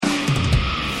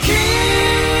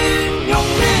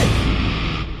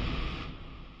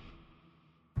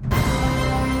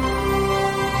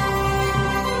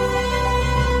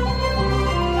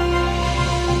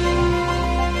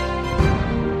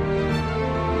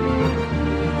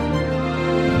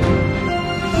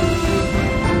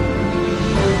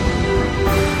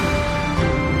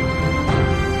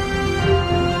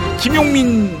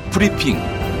김용민 브리핑.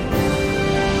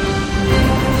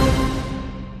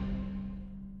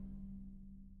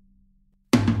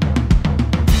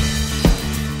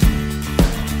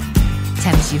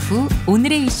 잠시 후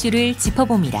오늘의 이슈를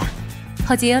짚어봅니다.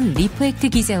 허재연 리포액트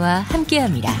기자와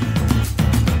함께합니다.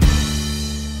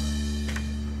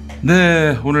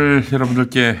 네, 오늘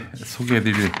여러분들께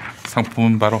소개해드릴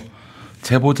상품은 바로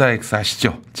제보자 X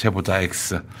아시죠? 제보자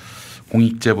X.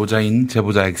 공익제보자인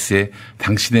제보자 X의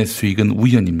당신의 수익은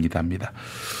우연입니다입니다.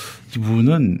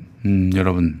 이분은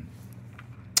여러분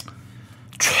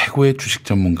최고의 주식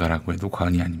전문가라고 해도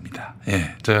과언이 아닙니다.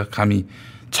 예, 제가 감히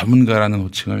전문가라는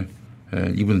호칭을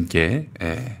이분께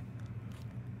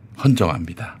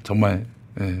헌정합니다. 정말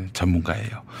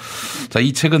전문가예요. 자,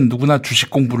 이 책은 누구나 주식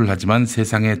공부를 하지만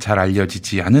세상에 잘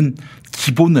알려지지 않은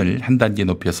기본을 한 단계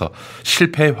높여서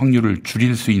실패 확률을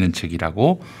줄일 수 있는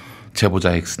책이라고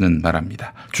제보자 X는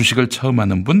말합니다. 주식을 처음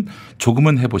하는 분,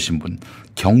 조금은 해보신 분,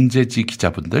 경제지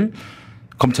기자분들,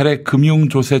 검찰의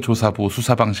금융조세조사부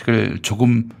수사 방식을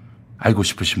조금 알고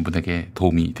싶으신 분에게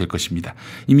도움이 될 것입니다.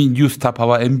 이미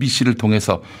뉴스타파와 MBC를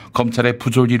통해서 검찰의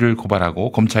부조리를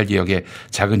고발하고 검찰개혁에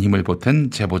작은 힘을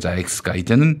보탠 제보자 X가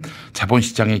이제는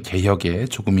자본시장의 개혁에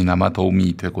조금이나마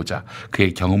도움이 되고자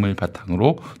그의 경험을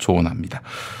바탕으로 조언합니다.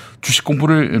 주식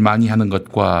공부를 많이 하는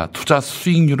것과 투자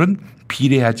수익률은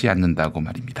비례하지 않는다고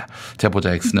말입니다.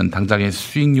 제보자 X는 당장의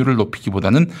수익률을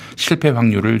높이기보다는 실패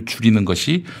확률을 줄이는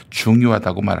것이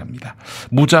중요하다고 말합니다.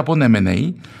 무자본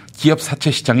M&A, 기업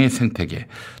사채 시장의 생태계,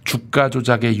 주가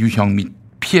조작의 유형 및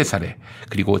피해 사례,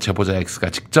 그리고 제보자 X가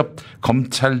직접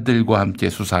검찰들과 함께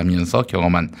수사하면서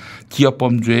경험한 기업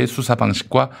범죄의 수사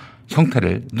방식과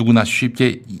형태를 누구나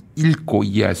쉽게 읽고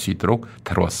이해할 수 있도록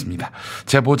다루었습니다.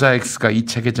 제보자 X가 이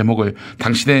책의 제목을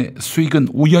당신의 수익은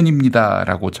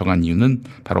우연입니다라고 정한 이유는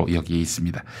바로 여기에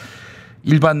있습니다.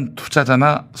 일반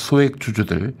투자자나 소액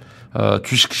주주들,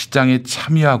 주식시장에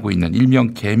참여하고 있는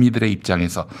일명 개미들의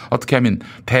입장에서 어떻게 하면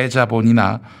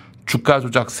대자본이나 주가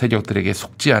조작 세력들에게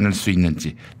속지 않을 수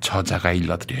있는지 저자가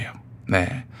일러드려요.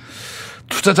 네.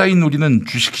 투자자인 우리는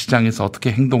주식시장에서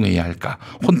어떻게 행동해야 할까?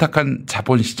 혼탁한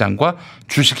자본시장과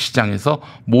주식시장에서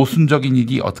모순적인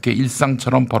일이 어떻게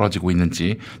일상처럼 벌어지고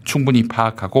있는지 충분히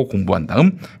파악하고 공부한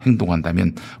다음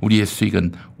행동한다면 우리의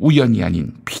수익은 우연이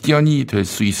아닌 필연이 될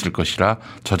수 있을 것이라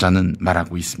저자는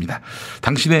말하고 있습니다.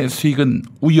 당신의 수익은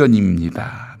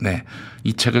우연입니다. 네.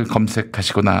 이 책을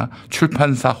검색하시거나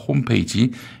출판사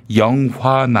홈페이지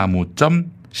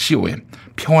영화나무.com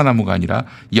평화나무가 아니라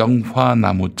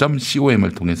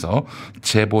영화나무.com을 통해서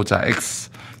제보자 X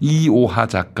이오하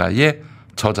작가의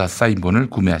저자 사인본을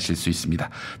구매하실 수 있습니다.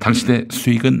 당신의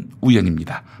수익은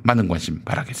우연입니다. 많은 관심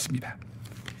바라겠습니다.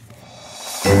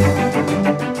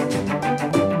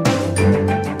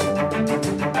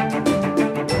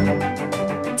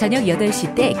 저녁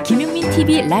 8시 때 김용민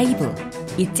TV 라이브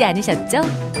잊지 않으셨죠?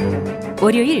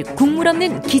 월요일 국물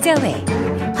없는 기자회,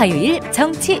 화요일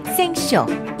정치 생쇼,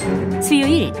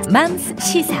 수요일 맘스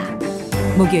시사,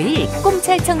 목요일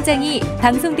꼼찰청장이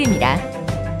방송됩니다.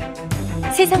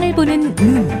 세상을 보는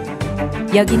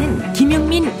눈, 여기는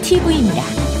김용민 TV입니다.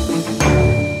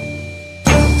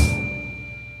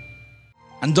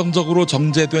 안정적으로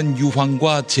정제된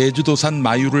유황과 제주도산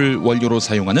마유를 원료로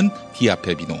사용하는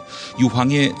디아페비노.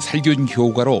 유황의 살균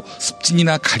효과로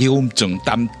습진이나 가려움증,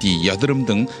 땀띠, 여드름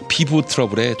등 피부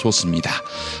트러블에 좋습니다.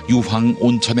 유황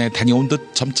온천에 다녀온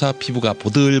듯 점차 피부가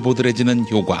보들보들해지는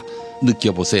효과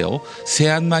느껴보세요.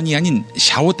 세안만이 아닌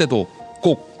샤워 때도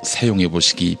꼭 사용해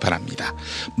보시기 바랍니다.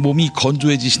 몸이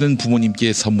건조해지시는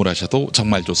부모님께 선물하셔도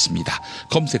정말 좋습니다.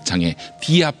 검색창에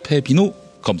디아페비노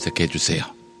검색해 주세요.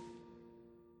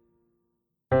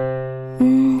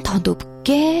 더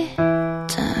높게,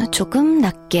 자, 조금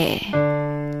낮게.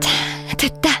 자,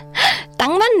 됐다.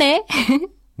 딱 맞네.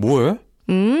 뭐해?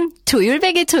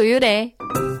 조율베개 조율해.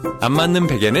 안 맞는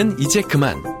베개는 이제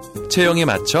그만. 체형에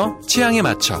맞춰, 취향에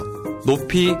맞춰.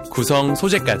 높이, 구성,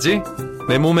 소재까지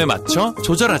내 몸에 맞춰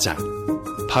조절하자.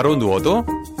 바로 누워도,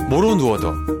 모로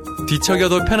누워도,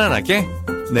 뒤척여도 편안하게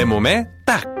내 몸에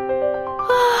딱.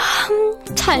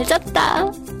 잘 잤다.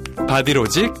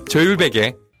 바디로직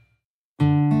조율베개.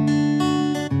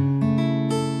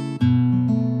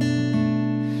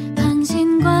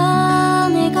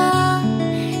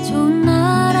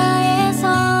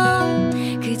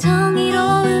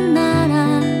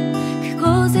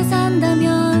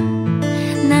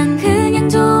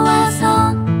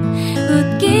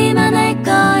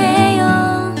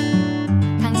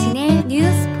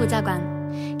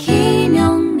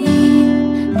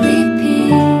 김용민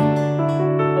브리핑.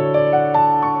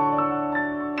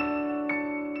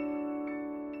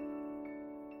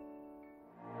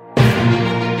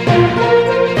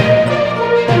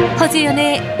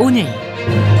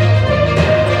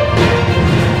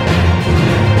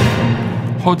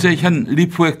 허재현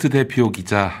리프액트 대표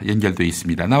기자 연결돼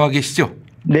있습니다. 나와 계시죠?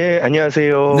 네,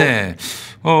 안녕하세요. 네.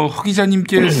 허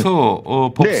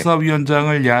기자님께서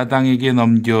법사위원장을 야당에게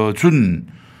넘겨준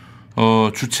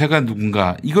주체가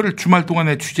누군가 이거를 주말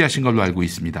동안에 취재하신 걸로 알고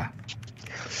있습니다.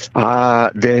 아,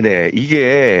 네네.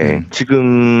 이게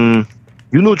지금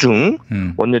윤호중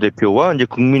원내대표와 이제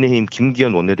국민의힘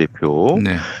김기현 원내대표.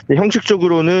 네.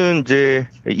 형식적으로는 이제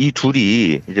이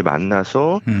둘이 이제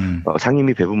만나서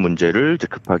상임위 배분 문제를 이제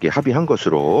급하게 합의한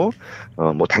것으로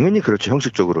뭐 당연히 그렇죠.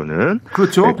 형식적으로는.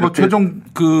 그렇죠. 네, 뭐 최종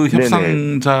그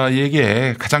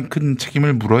협상자에게 가장 큰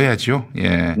책임을 물어야죠.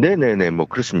 예. 네네네. 뭐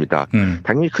그렇습니다.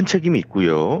 당연히 큰 책임이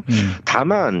있고요.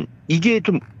 다만 이게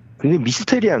좀 굉장히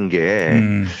미스테리한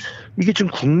게 이게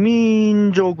지금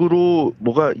국민적으로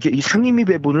뭐가 이게 이 상임위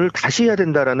배분을 다시 해야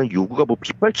된다라는 요구가 뭐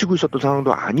빗발치고 있었던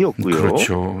상황도 아니었고요.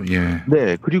 그렇죠. 예.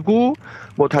 네. 그리고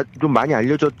뭐 다 좀 많이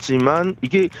알려졌지만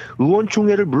이게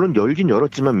의원총회를 물론 열긴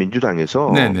열었지만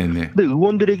민주당에서. 네네네. 근데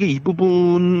의원들에게 이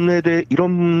부분에 대해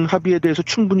이런 합의에 대해서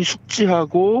충분히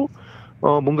숙지하고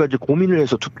뭔가 이제 고민을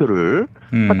해서 투표를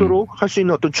하도록 할 수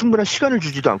있는 어떤 충분한 시간을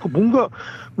주지도 않고 뭔가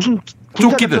무슨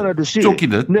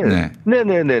쫓기듯. 네.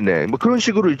 네네네네. 뭐 그런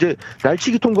식으로 이제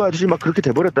날치기 통과하듯이 막 그렇게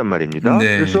돼버렸단 말입니다.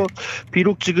 네. 그래서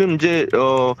비록 지금 이제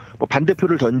뭐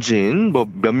반대표를 던진 뭐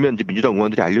몇몇 이제 민주당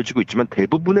의원들이 알려지고 있지만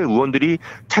대부분의 의원들이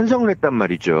찬성을 했단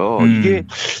말이죠. 이게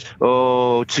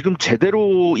지금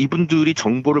제대로 이분들이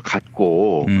정보를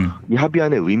갖고 이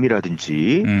합의안의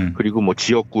의미라든지 그리고 뭐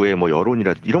지역구의 뭐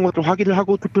여론이라든지 이런 것들 확인을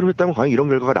하고 투표를 했다면 과연 이런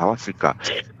결과가 나왔을까?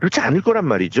 그렇지 않을 거란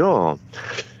말이죠.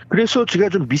 그래서 제가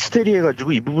좀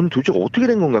미스테리해가지고 이 부분은 도대체 어떻게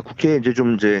된 건가? 국회에 이제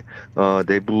좀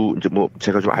내부 이제 뭐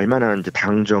제가 좀 알만한 이제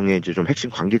당정의 이제 좀 핵심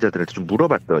관계자들한테 좀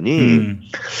물어봤더니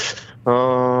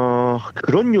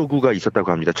그런 요구가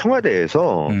있었다고 합니다.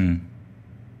 청와대에서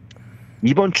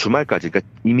이번 주말까지, 그러니까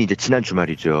이미 이제 지난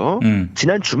주말이죠.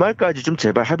 지난 주말까지 좀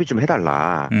제발 합의 좀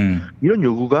해달라. 이런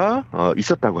요구가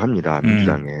있었다고 합니다.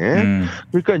 민주당에.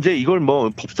 그러니까 이제 이걸 뭐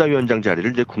법사위원장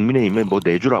자리를 이제 국민의힘에 뭐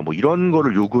내주라 뭐 이런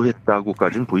거를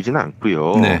요구했다고까지는 보이지는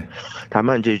않고요. 네.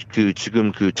 다만 이제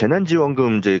지금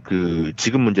재난지원금 이제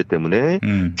지급 문제 때문에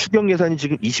추경 예산이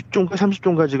지금 20조인가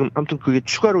 30조인가 지금 아무튼 그게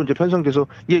추가로 이제 편성돼서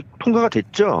이게 통과가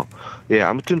됐죠. 예,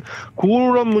 아무튼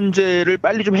그런 문제를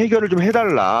빨리 좀 해결을 좀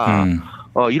해달라.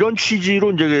 이런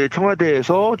취지로 이제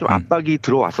청와대에서 좀 압박이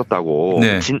들어왔었다고.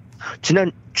 네.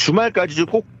 지난 주말까지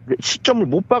꼭 시점을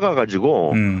못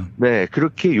박아가지고, 네,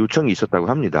 그렇게 요청이 있었다고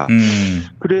합니다.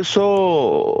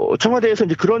 그래서 청와대에서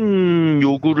이제 그런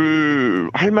요구를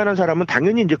할 만한 사람은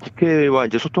당연히 이제 국회와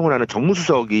이제 소통을 하는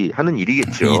정무수석이 하는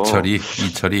일이겠죠.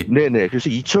 이철이. 네네. 그래서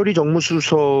이철이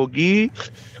정무수석이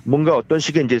뭔가 어떤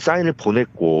식의 이제 사인을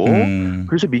보냈고,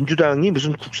 그래서 민주당이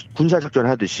무슨 군사작전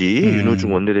하듯이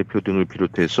윤호중 원내대표 등을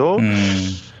비롯해서,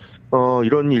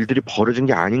 이런 일들이 벌어진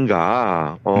게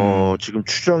아닌가, 지금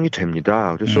추정이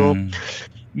됩니다. 그래서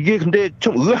이게 근데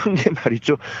좀 의아한 게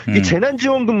말이죠. 이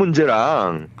재난지원금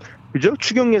문제랑, 그죠?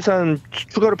 추경 예산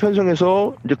추가로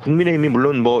편성해서 이제 국민의힘이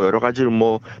물론 뭐 여러 가지로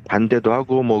뭐 반대도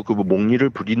하고 뭐 그 목리를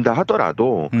부린다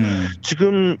하더라도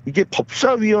지금 이게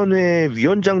법사위원회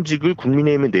위원장직을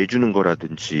국민의힘에 내주는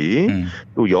거라든지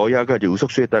또 여야가 이제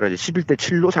의석수에 따라 이제 11대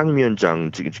 7로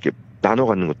상임위원장직 이렇게 나눠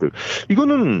갖는 것들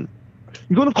이거는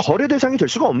거래 대상이 될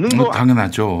수가 없는 거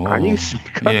당연하죠.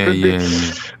 아니겠습니까? 예, 그런데 예.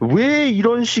 왜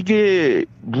이런 식의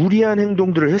무리한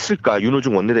행동들을 했을까?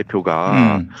 윤호중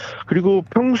원내대표가. 그리고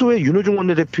평소에 윤호중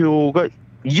원내대표가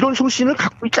이런 소신을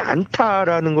갖고 있지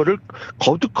않다라는 거를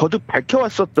거듭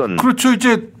밝혀왔었던. 그렇죠.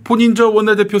 이제 본인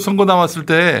원내대표 선거 나왔을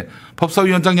때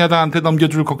법사위원장 야당한테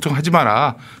넘겨줄 걱정하지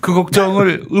마라. 그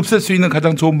걱정을 없앨 수 있는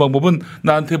가장 좋은 방법은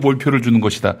나한테 몰표를 주는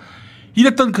것이다.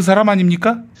 이랬던 그 사람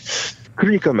아닙니까?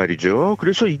 그러니까 말이죠.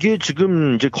 그래서 이게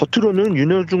지금 이제 겉으로는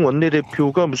윤호중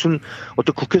원내대표가 무슨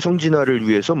어떤 국회 성진화를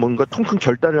위해서 뭔가 통큰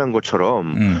결단을 한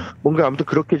것처럼 뭔가 아무튼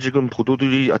그렇게 지금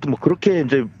보도들이 하여튼 뭐 그렇게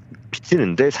이제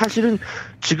비치는데 사실은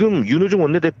지금 윤호중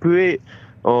원내대표의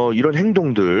이런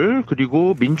행동들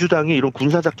그리고 민주당이 이런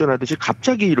군사작전 하듯이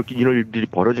갑자기 이렇게 이런 일들이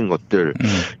벌어진 것들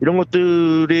이런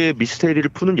것들의 미스테리를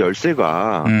푸는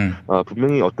열쇠가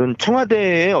분명히 어떤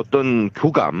청와대의 어떤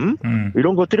교감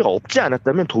이런 것들이 없지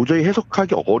않았다면 도저히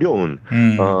해석하기 어려운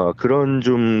그런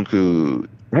좀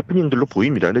해프닝들로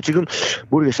보입니다. 근데 지금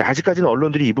모르겠어요. 아직까지는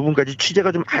언론들이 이 부분까지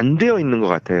취재가 좀 안 되어 있는 것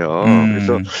같아요.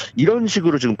 그래서 이런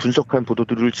식으로 지금 분석한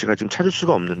보도들을 제가 지금 찾을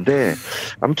수가 없는데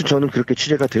아무튼 저는 그렇게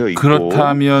취재가 되어 있고.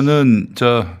 그렇다면은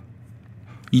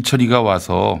이철이가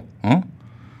와서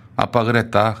압박을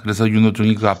했다. 그래서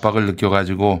윤호중이 그 압박을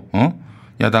느껴가지고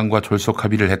야당과 졸속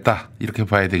합의를 했다. 이렇게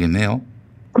봐야 되겠네요.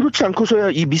 그렇지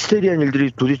않고서야 이 미스테리한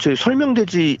일들이 도대체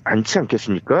설명되지 않지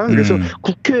않겠습니까? 그래서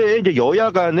국회에 이제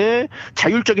여야 간의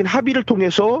자율적인 합의를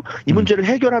통해서 이 문제를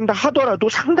해결한다 하더라도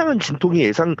상당한 진통이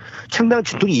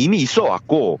이미 있어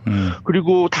왔고,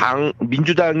 그리고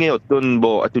민주당의 어떤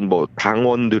하여튼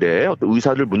당원들의 어떤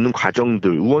의사를 묻는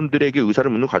과정들, 의원들에게 의사를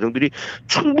묻는 과정들이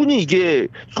충분히 이게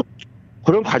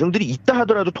그런 과정들이 있다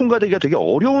하더라도 통과되기가 되게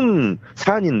어려운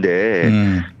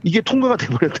사안인데 이게 통과가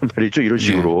돼버렸단 말이죠. 이런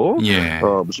식으로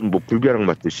무슨 불벼락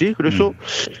맞듯이. 그래서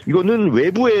이거는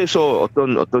외부에서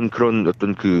어떤 그런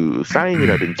그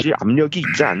사인이라든지 압력이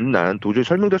있지 않나 도저히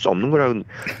설명될 수 없는 거라는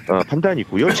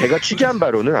판단이고요. 제가 취재한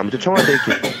바로는 아무튼 청와대에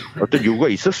어떤 요구가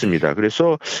있었습니다.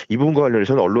 그래서 이 부분과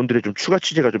관련해서는 언론들의 좀 추가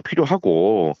취재가 좀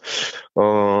필요하고,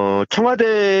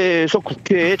 청와대에서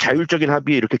국회의 자율적인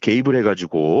합의에 이렇게 개입을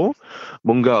해가지고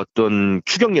뭔가 어떤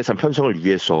추경 예산 편성을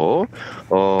위해서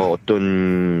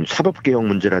어떤 사법개혁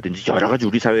문제라든지 여러 가지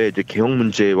우리 사회의 개혁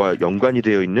문제와 연관이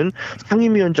되어 있는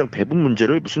상임위원장 배분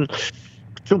문제를 무슨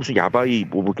야바이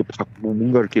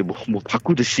뭔가 이렇게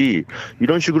바꾸듯이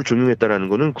이런 식으로 종용했다라는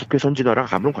거는 국회 선진화랑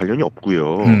아무런 관련이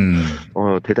없고요.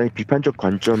 대단히 비판적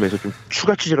관점에서 좀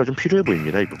추가 취재가 좀 필요해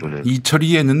보입니다. 이 부분은. 이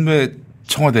처리에는 왜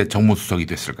청와대 정무수석이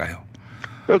됐을까요?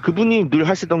 그분이 늘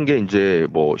하시던 게 이제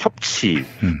협치,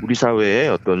 우리 사회의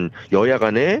어떤 여야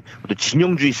간의 어떤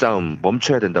진영주의 싸움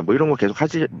멈춰야 된다, 이런 거 계속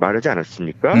말하지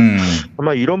않았습니까?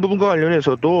 아마 이런 부분과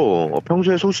관련해서도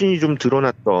평소에 소신이 좀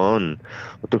드러났던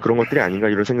어떤 그런 것들이 아닌가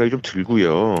이런 생각이 좀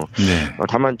들고요. 네.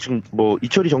 다만 지금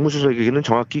이철희 정무수석에게는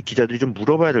정확히 기자들이 좀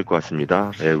물어봐야 될 것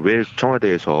같습니다. 왜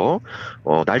청와대에서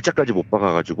날짜까지 못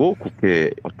박아가지고 국회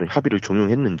어떤 합의를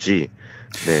종용했는지.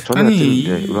 네, 저는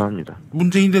의아합니다.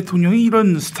 문재인 대통령이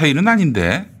이런 스타일은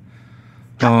아닌데,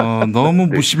 너무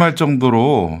무심할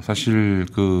정도로 사실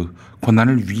그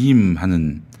권한을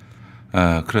위임하는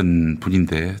그런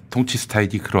분인데, 통치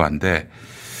스타일이 그러한데,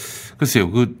 글쎄요,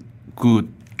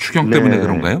 그 추경 때문에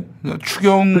그런가요?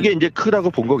 그게 이제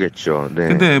크다고 본 거겠죠. 네.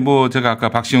 근데 제가 아까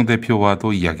박시영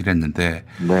대표와도 이야기를 했는데,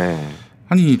 네.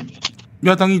 아니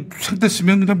야당이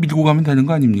생됐으면 그냥 밀고 가면 되는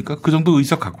거 아닙니까? 그 정도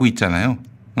의석 갖고 있잖아요.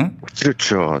 응?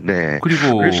 그렇죠. 네.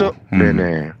 그래서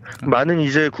네네. 많은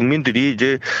이제 국민들이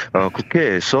이제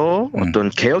국회에서 어떤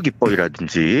개혁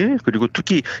입법이라든지 그리고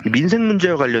특히 민생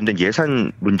문제와 관련된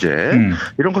예산 문제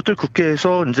이런 것들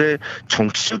국회에서 이제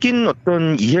정치적인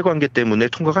어떤 이해관계 때문에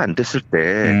통과가 안 됐을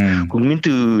때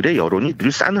국민들의 여론이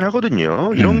늘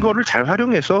싸늘하거든요. 이런 거를 잘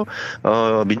활용해서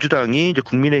민주당이 이제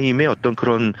국민의힘의 어떤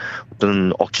그런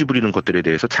어떤 억지 부리는 것들에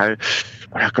대해서 잘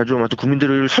좀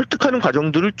국민들을 설득하는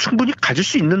과정들을 충분히 가질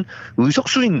수 있는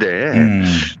의석수인데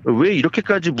왜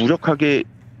이렇게까지 무력하게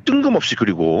뜬금없이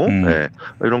그리고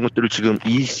이런 것들을 지금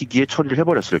이 시기에 처리를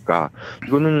해버렸을까?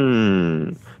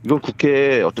 이건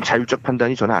국회의 어떤 자율적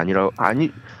판단이 저는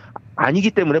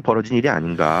아니기 때문에 벌어진 일이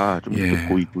아닌가 좀 이렇게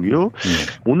보이고요.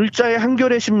 오늘자의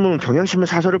한겨레 신문, 경향신문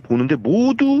사설을 보는데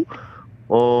모두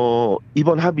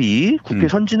이번 합의 국회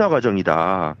선진화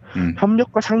과정이다.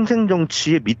 협력과 상생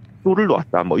정치의 밑도를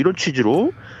놓았다. 이런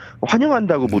취지로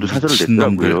환영한다고 모두 사설을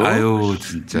냈더라고요. 아유,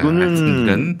 진짜.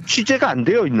 이거는 취재가 안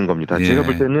되어 있는 겁니다. 제가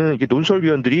볼 때는 이게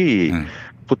논설위원들이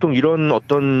보통 이런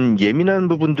어떤 예민한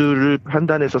부분들을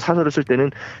판단해서 사설을 쓸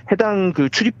때는 해당 그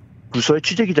출입 부서의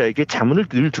취재기자에게 자문을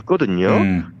늘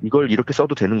듣거든요. 이걸 이렇게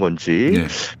써도 되는 건지.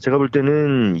 제가 볼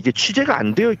때는 이게 취재가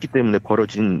안 되어 있기 때문에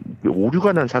벌어진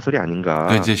오류가 난 사설이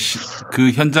아닌가. 이제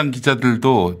그 현장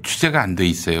기자들도 취재가 안 돼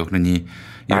있어요. 그러니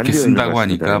이렇게 쓴다고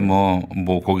하니까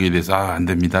거기에 대해서 안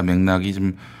됩니다. 맥락이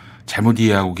좀 잘못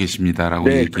이해하고 계십니다라고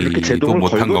얘기도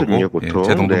못 한 거고.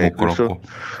 제동도 못 걸었고.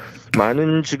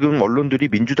 많은 지금 언론들이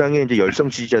민주당의 이제 열성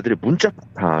지지자들의 문자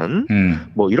폭탄,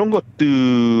 이런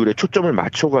것들에 초점을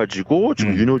맞춰가지고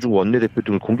지금 윤호중 원내대표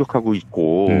등을 공격하고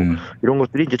있고, 이런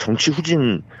것들이 이제 정치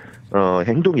후진,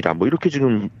 행동이다. 이렇게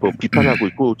지금 비판하고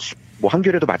있고,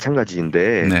 한겨레도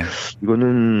마찬가지인데,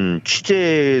 이거는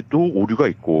취재도 오류가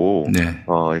있고,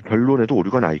 결론에도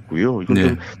오류가 나 있고요. 이건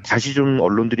좀 다시 좀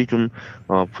언론들이 좀,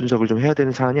 분석을 좀 해야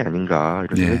되는 사안이 아닌가,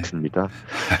 이런 생각이 듭니다.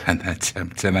 나 참,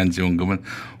 재난지원금은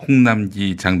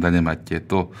홍남기 장단에 맞게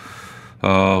또,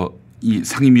 이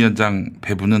상임위원장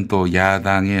배분은 또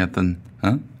야당의 어떤,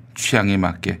 취향에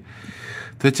맞게.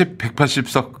 도대체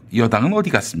 180석 여당은 어디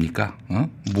갔습니까?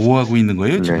 뭐 하고 있는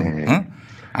거예요, 지금?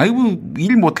 아이고,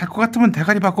 일 못할 것 같으면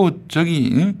대가리 받고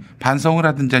반성을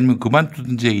하든지 아니면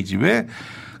그만두든지 해야지. 왜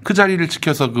그 자리를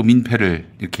지켜서 그 민폐를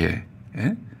이렇게,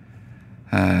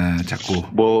 자꾸.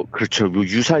 그렇죠.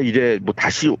 유사 일에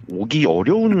다시 오기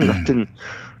어려운 같은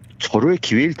절호의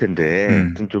기회일 텐데,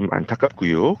 좀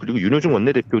안타깝고요. 그리고 윤호중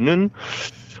원내대표는,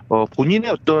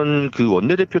 본인의 어떤 그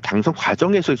원내대표 당선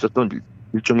과정에서 있었던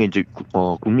일종의 이제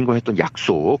국민과 했던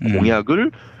약속,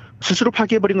 공약을 스스로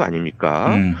파기해버린 거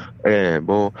아닙니까? 예,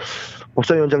 뭐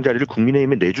법사위원장 자리를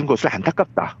국민의힘에 내준 것을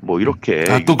안타깝다. 뭐 이렇게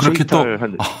또 그렇게 또 네,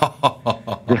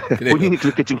 본인이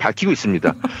그렇게 지금 밝히고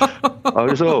있습니다.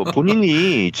 그래서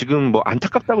본인이 지금 뭐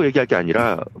안타깝다고 얘기할 게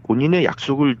아니라 본인의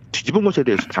약속을 뒤집은 것에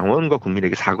대해서 당원과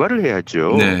국민에게 사과를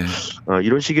해야죠. 네.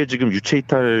 이런 식의 지금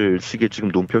유체이탈식의 지금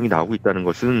논평이 나오고 있다는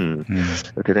것은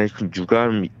대단히 큰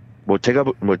유감. 뭐 제가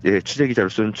취재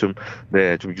기자로서는 좀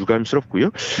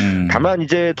유감스럽고요. 다만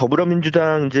이제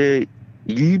더불어민주당 이제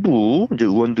일부 이제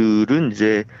의원들은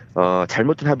이제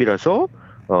잘못된 합의라서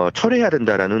철회해야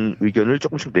된다라는 의견을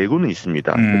조금씩 내고는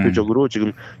있습니다. 대표적으로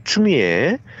지금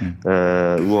추미애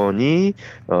의원이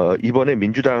이번에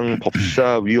민주당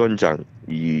법사위원장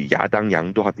이 야당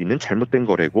양도 합의는 잘못된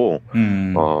거래고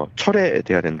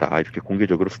철회돼야 된다 이렇게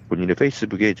공개적으로 본인의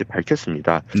페이스북에 이제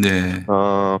밝혔습니다. 네.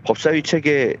 법사위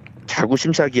체계 자구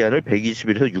심사 기한을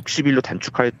 120일에서 60일로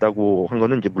단축하였다고 한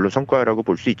거는 이제 물론 성과라고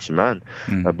볼 수 있지만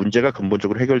문제가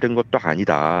근본적으로 해결된 것도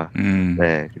아니다.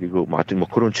 네. 그리고 뭐 하여튼 뭐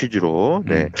그런 취지로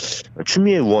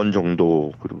추미애 의원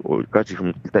정도가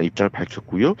지금 일단 입장을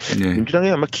밝혔고요. 네.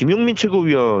 민주당의 아마 김용민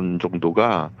최고위원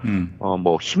정도가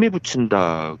뭐 힘에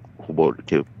붙인다고 뭐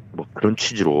이렇게 뭐 그런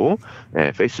취지로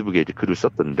페이스북에 이제 글을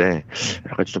썼던데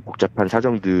여러 가지 좀 복잡한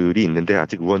사정들이 있는데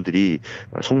아직 의원들이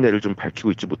속내를 좀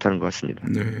밝히고 있지 못하는 것 같습니다.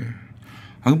 네.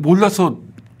 몰라서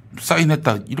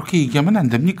사인했다 이렇게 얘기하면 안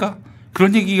됩니까?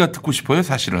 그런 얘기가 듣고 싶어요,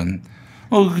 사실은.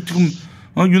 지금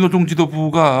윤호중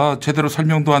지도부가 제대로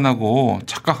설명도 안 하고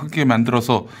착각하게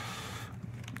만들어서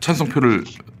찬성표를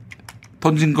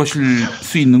던진 것일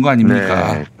수 있는 거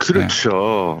아닙니까? 네,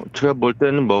 그렇죠. 네. 제가 볼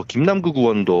때는 뭐 김남국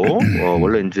의원도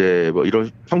원래 이제 뭐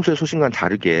이런 평소의 소신과는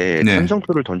다르게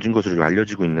찬성표를 던진 것으로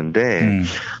알려지고 있는데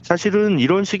사실은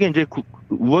이런 식의 이제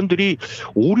의원들이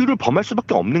오류를 범할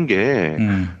수밖에 없는 게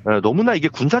너무나 이게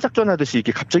군사작전 하듯이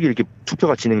이렇게 갑자기 이렇게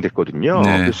투표가 진행됐거든요.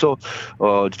 네. 그래서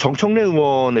정청래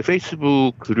의원의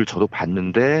페이스북 글을 저도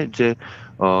봤는데 이제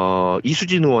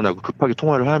이수진 의원하고 급하게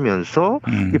통화를 하면서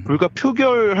불과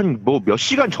표결 한 뭐 몇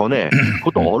시간 전에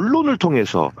그것도 언론을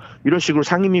통해서 이런 식으로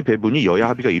상임위 배분이 여야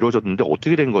합의가 이루어졌는데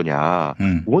어떻게 된 거냐.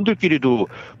 의원들끼리도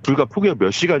불과 표결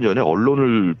몇 시간 전에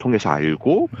언론을 통해서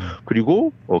알고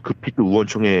그리고 급히 또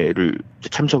의원총회를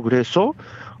참석을 해서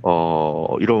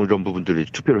이런 부분들을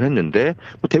투표를 했는데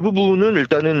뭐 대부분은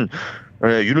일단은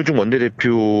윤호중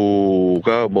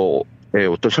원내대표가 뭐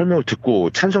어떤 설명을 듣고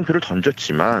찬성표를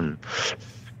던졌지만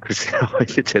글쎄요,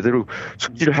 이게 제대로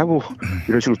숙지를 하고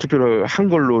이런 식으로 투표를 한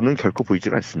걸로는 결코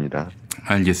보이질 않습니다.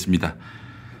 알겠습니다.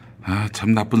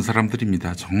 참 나쁜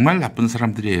사람들입니다. 정말 나쁜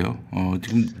사람들이에요.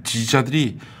 지금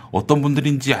지지자들이 어떤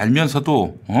분들인지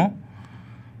알면서도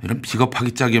이런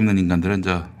비겁하기 짝이 없는 인간들은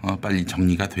빨리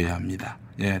정리가 돼야 합니다.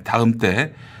 예, 다음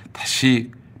때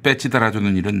다시 배지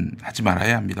달아주는 일은 하지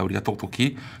말아야 합니다. 우리가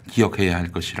똑똑히 기억해야 할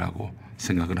것이라고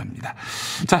생각을 합니다.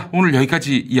 자, 오늘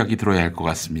여기까지 이야기 들어야 할 것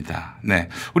같습니다. 네,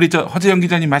 우리 허재영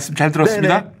기자님 말씀 잘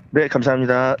들었습니다. 네,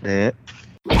 감사합니다. 네.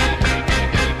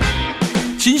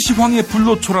 진시황의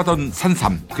불로 초라던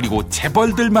산삼 그리고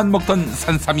재벌들만 먹던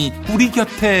산삼이 우리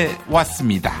곁에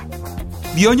왔습니다.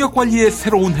 면역 관리의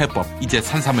새로운 해법 이제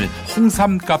산삼을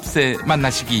홍삼 값에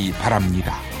만나시기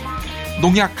바랍니다.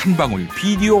 농약 한 방울,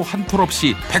 비료 한 톨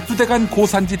없이 백두대간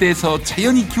고산지대에서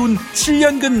자연이 키운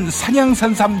 7년근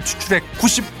산양산삼 추출액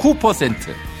 99%,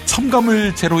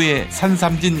 첨가물 제로의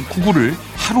산삼진 99를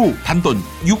하루 단돈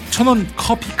 6,000원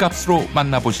커피값으로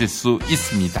만나보실 수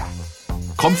있습니다.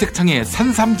 검색창에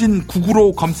산삼진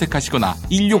 99로 검색하시거나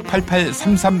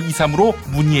 1688-3323으로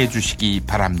문의해 주시기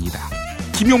바랍니다.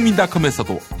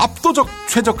 김용민닷컴에서도 압도적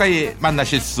최저가에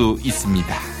만나실 수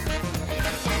있습니다.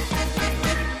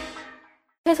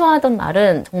 퇴소하던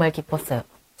날은 정말 기뻤어요.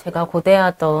 제가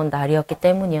고대하던 날이었기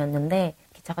때문이었는데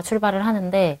기차가 출발을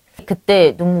하는데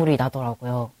그때 눈물이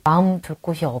나더라고요. 마음 둘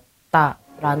곳이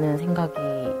없다라는 생각이.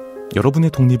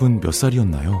 여러분의 독립은 몇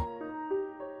살이었나요?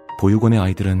 보육원의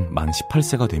아이들은 만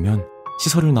 18세가 되면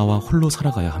시설을 나와 홀로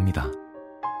살아가야 합니다.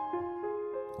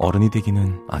 어른이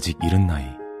되기는 아직 이른 나이.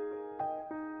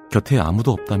 곁에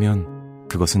아무도 없다면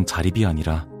그것은 자립이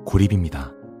아니라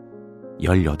고립입니다.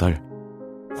 18.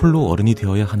 홀로 어른이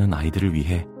되어야 하는 아이들을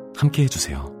위해 함께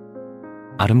해주세요.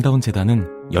 아름다운 재단은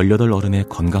 18 어른의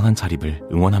건강한 자립을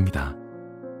응원합니다.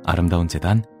 아름다운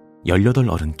재단 18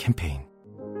 어른 캠페인.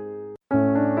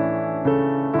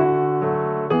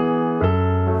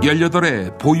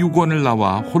 18에 보육원을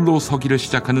나와 홀로 서기를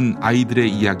시작하는 아이들의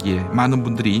이야기에 많은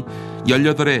분들이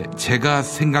 18에 제가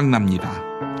생각납니다.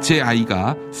 제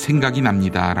아이가 생각이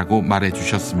납니다. 라고 말해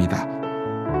주셨습니다.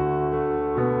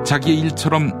 자기의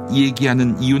일처럼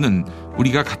얘기하는 이유는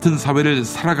우리가 같은 사회를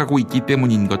살아가고 있기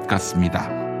때문인 것 같습니다.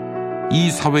 이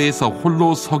사회에서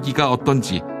홀로 서기가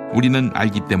어떤지 우리는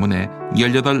알기 때문에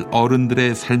 18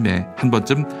 어른들의 삶에 한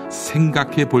번쯤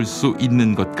생각해 볼 수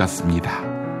있는 것 같습니다.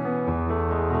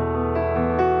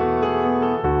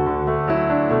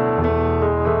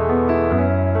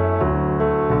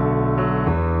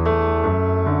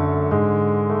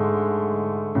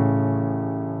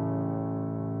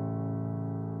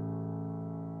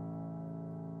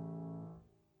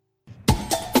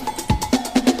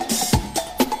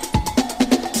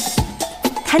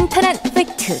 탄탄한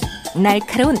팩트,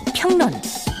 날카로운 평론.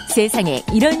 세상에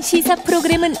이런 시사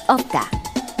프로그램은 없다.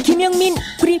 김영민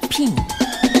브리핑.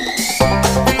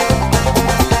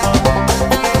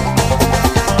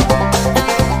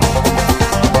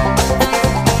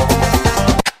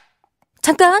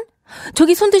 잠깐,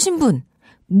 저기 손 드신 분,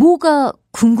 뭐가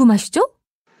궁금하시죠?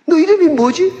 너 이름이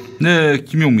뭐지? 네,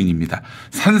 김용민입니다.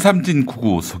 산삼진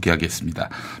 99 소개하겠습니다.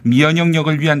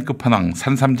 미연역력을 위한 끝판왕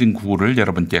산삼진 99를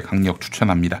여러분께 강력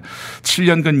추천합니다.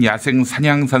 7년근 야생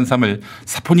사냥 산삼을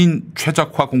사포닌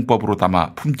최적화 공법으로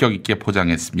담아 품격 있게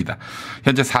포장했습니다.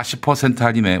 현재 40%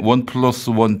 할인에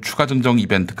 1+1 추가 증정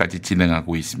이벤트까지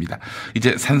진행하고 있습니다.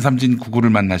 이제 산삼진 99를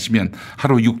만나시면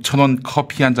하루 6,000원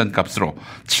커피 한 잔 값으로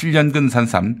 7년근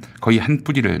산삼 거의 한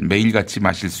뿌리를 매일같이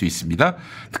마실 수 있습니다.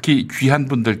 특히 귀한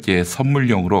분들께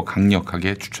선물용으로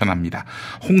강력하게 추천합니다.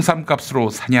 홍삼 값으로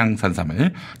사냥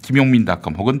산삼을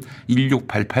김용민.com 혹은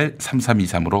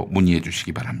 1688-3323으로 문의해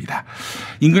주시기 바랍니다.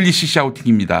 잉글리시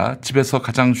샤우팅입니다. 집에서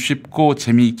가장 쉽고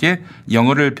재미있게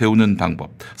영어를 배우는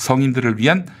방법, 성인들을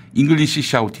위한 잉글리시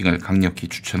샤우팅을 강력히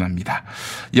추천합니다.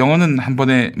 영어는 한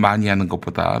번에 많이 하는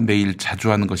것보다 매일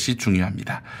자주 하는 것이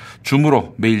중요합니다.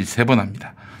 줌으로 매일 3번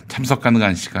합니다. 참석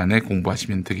가능한 시간에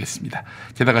공부하시면 되겠습니다.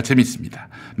 게다가 재밌습니다.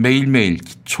 매일매일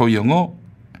기초영어,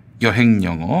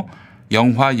 여행영어,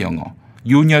 영화영어,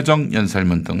 윤여정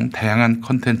연설문 등 다양한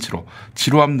컨텐츠로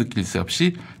지루함 느낄 새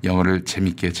없이 영어를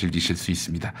재밌게 즐기실 수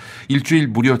있습니다. 일주일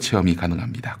무료 체험이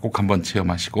가능합니다. 꼭 한번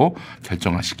체험하시고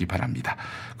결정하시기 바랍니다.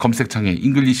 검색창에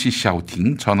잉글리시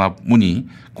샤우팅 전화 문의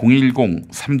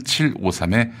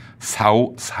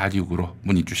 010-3753-4546으로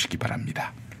문의 주시기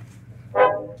바랍니다.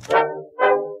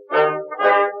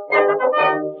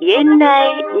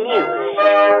 옛날 뉴스.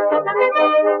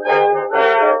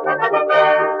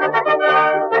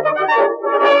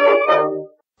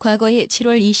 과거의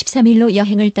 7월 23일로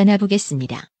여행을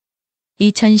떠나보겠습니다.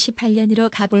 2018년으로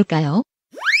가볼까요?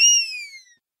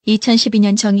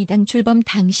 2012년 정의당 출범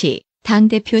당시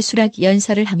당대표 수락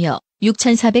연설을 하며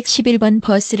 6411번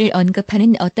버스를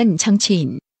언급하는 어떤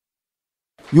정치인.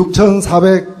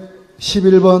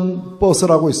 6411번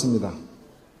버스라고 있습니다.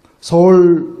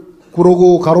 서울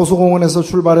구로구 가로수공원에서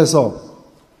출발해서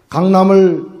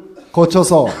강남을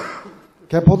거쳐서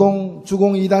개포동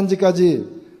주공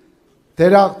 2단지까지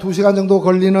대략 2시간 정도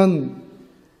걸리는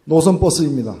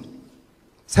노선버스입니다.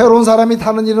 새로운 사람이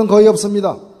타는 일은 거의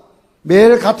없습니다.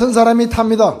 매일 같은 사람이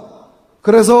탑니다.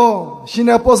 그래서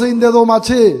시내버스인데도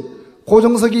마치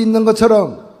고정석이 있는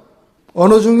것처럼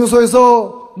어느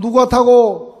중류소에서 누가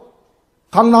타고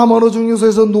강남 어느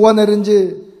중류소에서 누가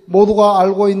내린지 모두가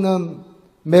알고 있는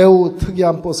매우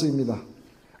특이한 버스입니다.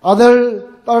 아들,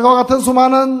 딸과 같은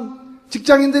수많은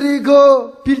직장인들이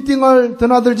그 빌딩을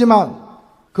드나들지만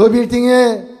그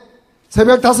빌딩에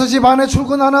새벽 5시 반에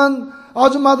출근하는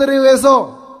아줌마들에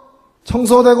의해서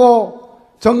청소되고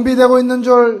정비되고 있는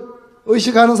줄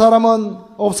의식하는 사람은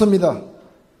없습니다.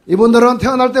 이분들은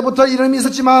태어날 때부터 이름이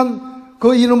있었지만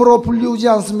그 이름으로 불리우지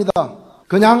않습니다.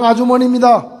 그냥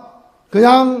아주머니입니다.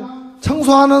 그냥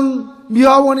청소하는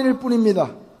미화원일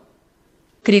뿐입니다.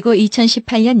 그리고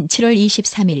 2018년 7월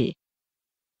 23일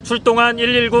출동한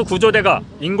 119 구조대가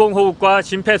인공호흡과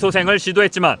심폐소생을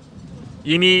시도했지만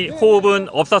이미 호흡은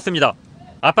없었습니다.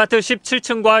 아파트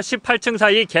 17층과 18층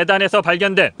사이 계단에서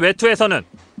발견된 외투에서는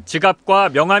지갑과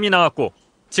명함이 나왔고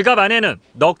지갑 안에는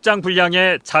넉 장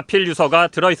분량의 자필 유서가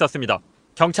들어있었습니다.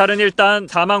 경찰은 일단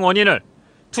사망 원인을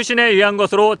투신에 의한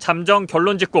것으로 잠정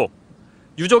결론 짓고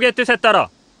유족의 뜻에 따라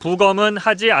부검은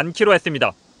하지 않기로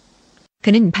했습니다.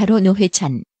 그는 바로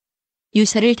노회찬.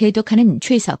 유서를 대독하는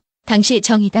최석, 당시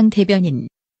정의당 대변인.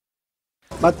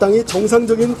 마땅히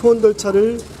정상적인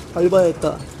후원절차를 밟아야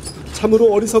했다.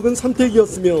 참으로 어리석은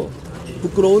선택이었으며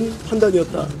부끄러운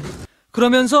판단이었다.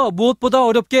 그러면서 무엇보다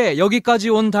어렵게 여기까지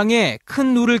온 당에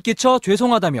큰 누를 끼쳐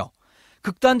죄송하다며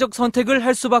극단적 선택을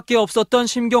할 수밖에 없었던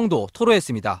심경도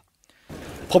토로했습니다.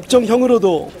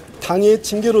 법정형으로도 당의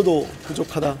징계로도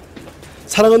부족하다.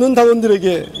 사랑하는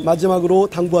당원들에게 마지막으로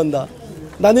당부한다.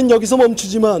 나는 여기서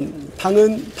멈추지만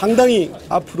당은 당당히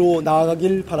앞으로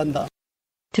나아가길 바란다.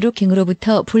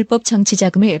 드루킹으로부터 불법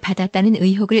정치자금을 받았다는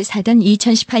의혹을 사던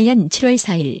 2018년 7월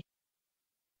 4일.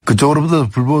 그쪽으로부터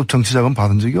불법 정치자금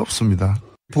받은 적이 없습니다.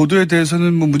 보도에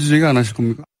대해서는 뭐 문제 제기 안 하실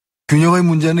겁니까? 균형의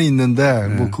문제는 있는데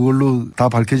뭐 그걸로 다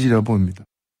밝혀지려 봅니다.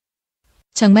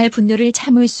 정말 분노를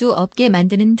참을 수 없게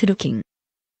만드는 드루킹.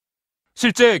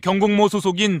 실제 경공모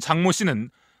소속인 장모 씨는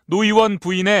노 의원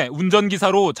부인의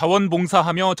운전기사로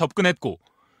자원봉사하며 접근했고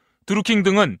드루킹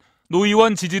등은 노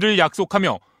의원 지지를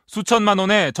약속하며 수천만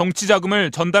원의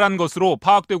정치자금을 전달한 것으로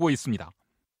파악되고 있습니다.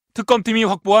 특검팀이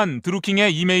확보한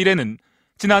드루킹의 이메일에는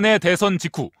지난해 대선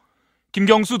직후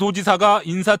김경수 도지사가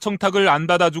인사청탁을 안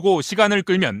받아주고 시간을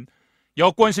끌면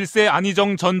여권 실세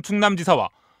안희정 전 충남지사와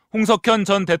홍석현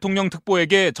전 대통령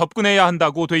특보에게 접근해야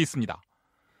한다고 돼 있습니다.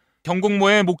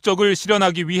 경공모의 목적을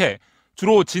실현하기 위해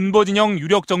주로 진보 진영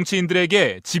유력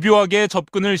정치인들에게 집요하게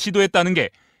접근을 시도했다는 게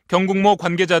경공모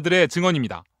관계자들의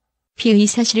증언입니다. 피의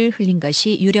사실을 흘린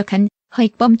것이 유력한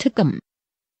허익범 특검.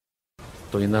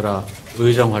 또 이 나라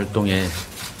의정 활동에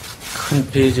큰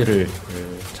페이지를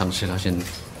장식하신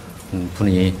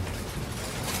분이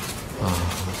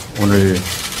오늘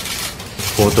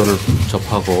보도를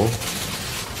접하고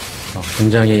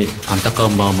굉장히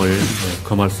안타까운 마음을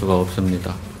금할 수가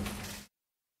없습니다.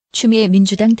 추미애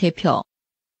민주당 대표.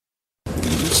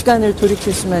 시간을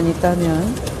돌이킬 수만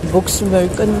있다면 목숨을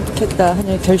끊겠다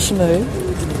하는 결심을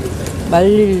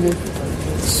말릴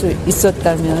수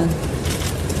있었다면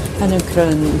하는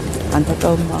그런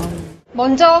안타까운 마음.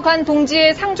 먼저 간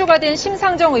동지의 상조가 된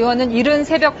심상정 의원은 이른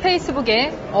새벽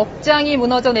페이스북에 억장이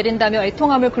무너져 내린다며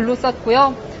애통함을 글로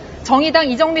썼고요. 정의당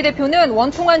이정미 대표는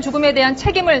원통한 죽음에 대한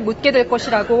책임을 묻게 될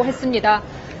것이라고 했습니다.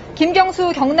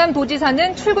 김경수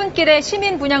경남도지사는 출근길에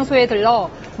시민분향소에 들러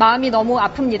마음이 너무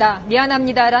아픕니다.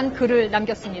 미안합니다란 글을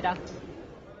남겼습니다.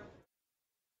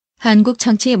 한국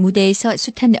정치의 무대에서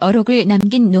숱한 어록을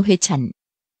남긴 노회찬.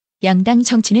 양당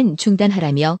정치는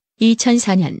중단하라며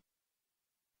 2004년.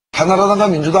 한나라당과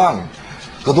민주당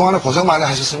그동안에 고생 많이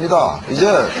하셨습니다. 이제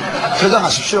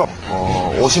퇴장하십시오.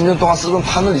 50년 동안 쓰던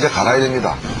판을 이제 갈아야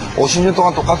됩니다. 50년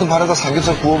동안 똑같은 판에다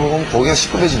삼겹살 구워 먹으면 고기가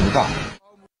시큼해집니다.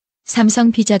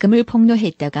 삼성 비자금을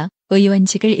폭로했다가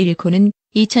의원직을 잃고는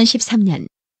 2013년.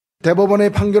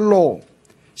 대법원의 판결로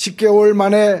 10개월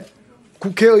만에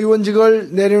국회의원직을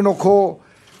내려놓고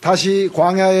다시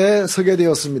광야에 서게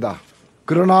되었습니다.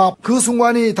 그러나 그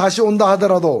순간이 다시 온다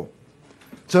하더라도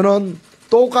저는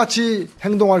똑같이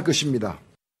행동할 것입니다.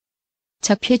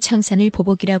 적폐청산을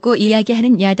보복이라고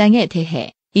이야기하는 야당에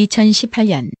대해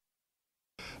 2018년.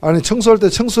 아니 청소할 때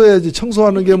청소해야지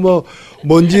청소하는 게 뭐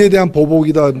먼지에 대한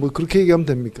보복이다 뭐 그렇게 얘기하면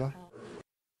됩니까?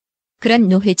 그런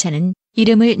노회찬은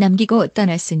이름을 남기고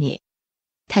떠났으니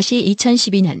다시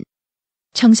 2012년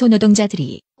청소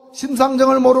노동자들이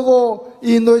심상정을 모르고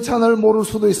이 노회찬을 모를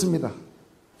수도 있습니다.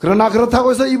 그러나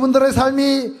그렇다고 해서 이분들의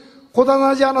삶이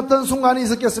고단하지 않았던 순간이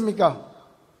있었겠습니까?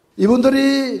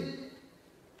 이분들이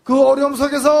그 어려움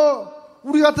속에서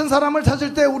우리 같은 사람을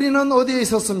찾을 때 우리는 어디에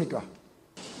있었습니까?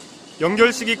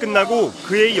 연결식이 끝나고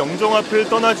그의 영정 앞을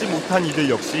떠나지 못한 이들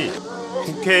역시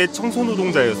국회의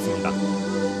청소노동자였습니다.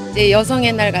 이제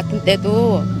여성의 날 같은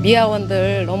때도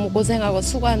미아원들 너무 고생하고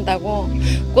수고한다고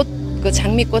그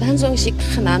장미꽃 한 송이씩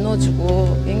다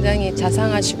나눠주고 굉장히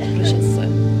자상하시고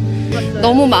그러셨어요.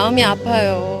 너무 마음이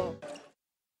아파요.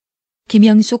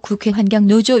 김영숙 국회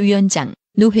환경노조위원장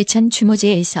노회찬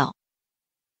추모제에서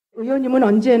의원님은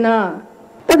언제나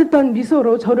따뜻한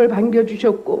미소로 저를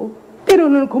반겨주셨고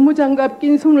때로는 고무장갑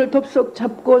낀 손을 덥석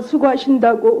잡고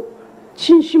수고하신다고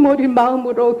진심 어린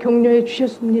마음으로 격려해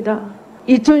주셨습니다.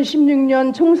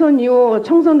 2016년 총선 이후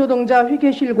청소노동자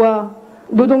회계실과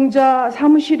노동자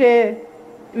사무실의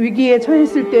위기에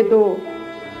처했을 때도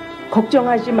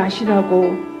걱정하지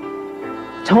마시라고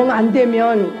정 안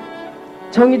되면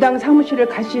정의당 사무실을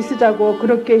같이 쓰자고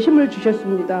그렇게 힘을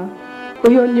주셨습니다.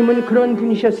 의원님은 그런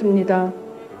분이셨습니다.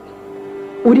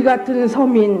 우리 같은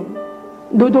서민,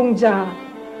 노동자,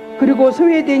 그리고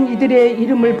소외된 이들의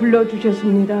이름을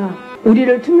불러주셨습니다.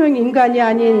 우리를 투명 인간이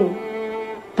아닌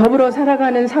더불어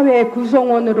살아가는 사회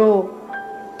구성원으로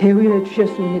대우해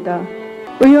주셨습니다.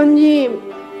 의원님,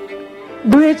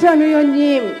 노회찬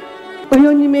의원님,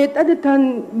 의원님의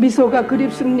따뜻한 미소가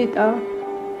그립습니다.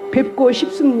 뵙고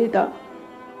싶습니다.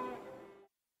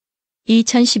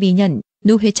 2012년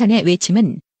노회찬의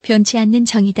외침은 변치 않는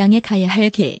정의당에 가야 할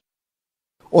길.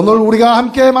 오늘 우리가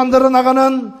함께 만들어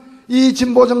나가는 이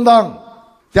진보정당,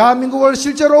 대한민국을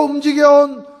실제로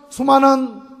움직여온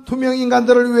수많은 투명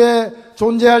인간들을 위해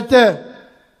존재할 때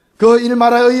그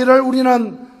일말의 의의를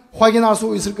우리는 확인할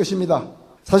수 있을 것입니다.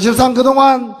 사실상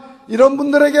그동안 이런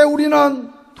분들에게 우리는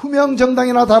투명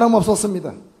정당이나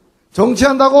다름없었습니다.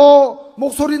 정치한다고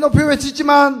목소리 높여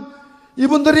외치지만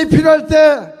이분들이 필요할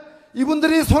때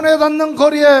이분들이 손에 닿는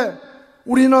거리에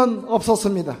우리는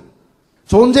없었습니다.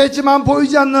 존재했지만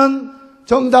보이지 않는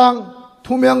정당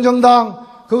투명 정당,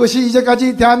 그것이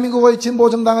이제까지 대한민국의 진보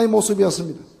정당의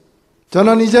모습이었습니다.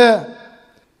 저는 이제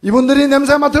이분들이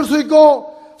냄새 맡을 수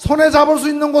있고 손에 잡을 수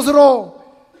있는 곳으로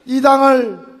이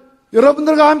당을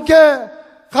여러분들과 함께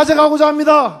가져가고자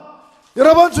합니다.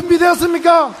 여러분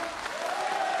준비되었습니까?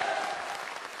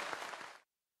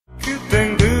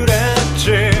 그땐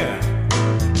그랬지.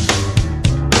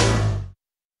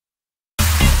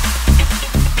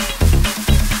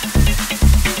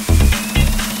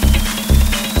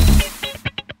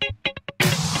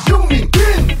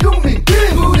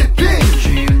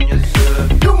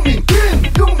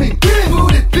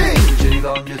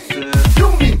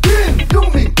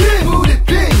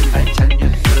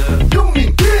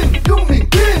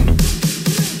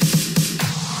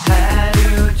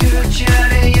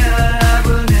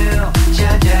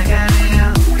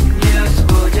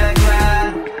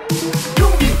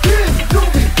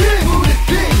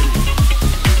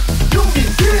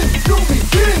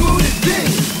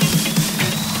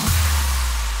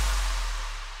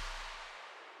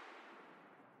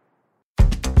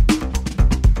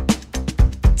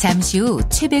 잠시 후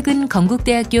최백은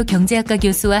건국대학교 경제학과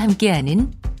교수와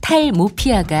함께하는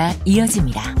탈모피아가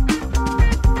이어집니다.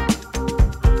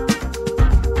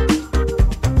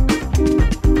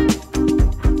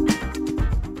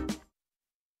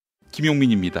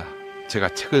 김용민입니다. 제가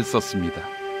책을 썼습니다.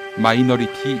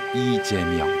 마이너리티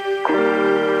이재명.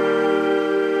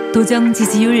 도정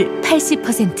지지율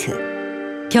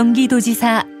 80%.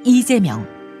 경기도지사 이재명.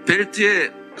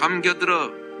 벨트에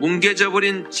감겨들어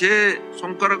뭉개져버린 제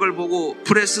손가락을 보고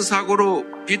프레스 사고로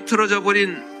비틀어져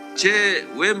버린 제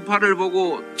왼팔을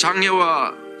보고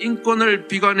장애와 인권을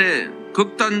비관해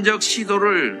극단적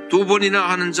시도를 2번이나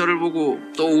하는 저를 보고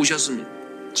또 우셨습니다.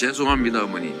 죄송합니다,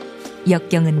 어머니.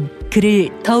 역경은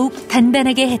그를 더욱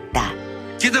단단하게 했다.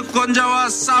 기득권자와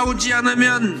싸우지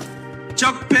않으면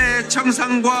적폐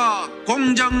청산과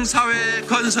공정사회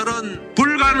건설은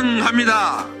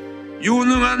불가능합니다.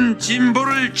 유능한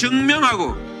진보를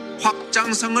증명하고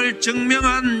확장성을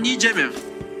증명한 이재명.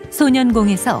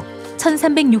 소년공에서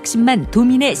 1360만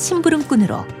도민의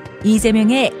심부름꾼으로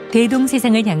이재명의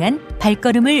대동세상을 향한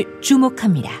발걸음을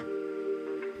주목합니다.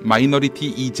 마이너리티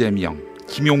이재명,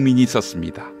 김용민이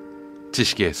썼습니다.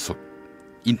 지식의 숲,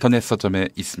 인터넷 서점에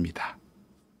있습니다.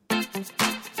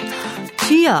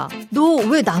 지희야, 너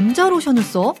왜 남자 로션을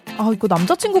써? 이거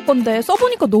남자친구 건데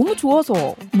써보니까 너무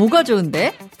좋아서. 뭐가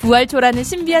좋은데? 부활초라는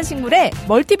신비한 식물에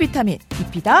멀티비타민,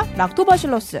 비피다,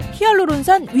 락토바실러스,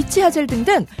 히알루론산, 위치하젤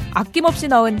등등 아낌없이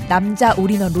넣은 남자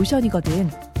올인원 로션이거든.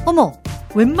 어머,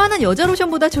 웬만한 여자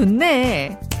로션보다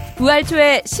좋네.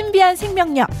 부활초의 신비한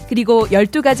생명력, 그리고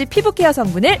 12가지 피부 케어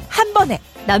성분을 한 번에.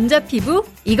 남자 피부,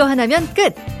 이거 하나면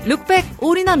끝. 룩백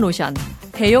올인원 로션.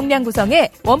 대용량 구성의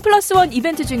 1+1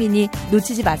 이벤트 중이니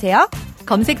놓치지 마세요.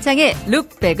 검색창에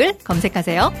룩백을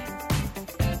검색하세요.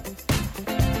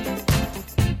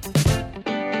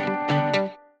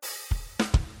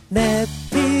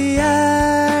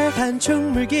 넷피알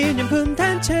단축물 기념품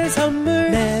단체 선물.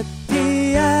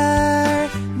 넷피알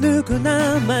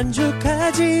누구나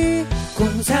만족하지.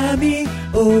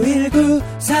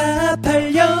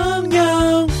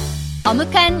 032-519-4800.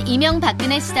 어묵한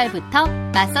이명박근혜 시절부터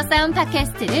맞서 싸운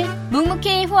팟캐스트를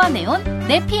묵묵히 후원해온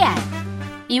넷피알.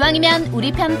 이왕이면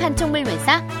우리 편 판촉물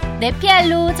회사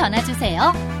넷피알로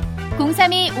전화주세요.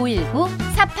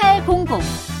 032-519-4800.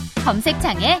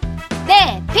 검색창에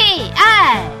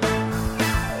넷피알.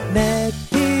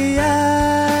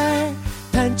 넷피알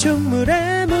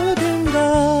단축물의 모든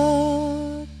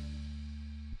것.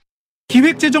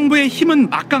 기획재정부의 힘은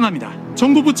막강합니다.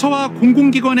 정부 부처와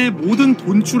공공기관의 모든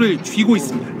돈줄을 쥐고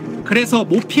있습니다. 그래서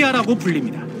모피아라고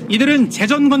불립니다. 이들은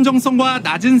재정 건정성과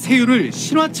낮은 세율을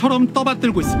신화처럼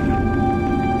떠받들고 있습니다.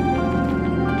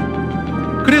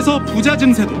 그래서 부자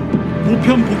증세도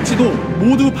보편 복지도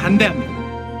모두 반대합니다.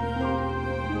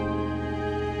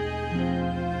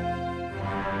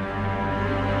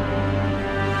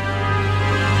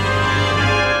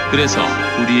 그래서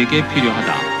우리에게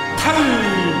필요하다.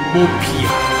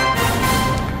 탈모피아.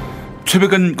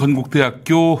 최백은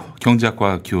건국대학교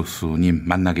경제학과 교수님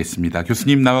만나겠습니다.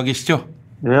 교수님 나와 계시죠?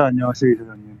 네, 안녕하세요,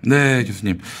 이사장님. 네,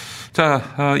 교수님. 자,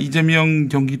 이재명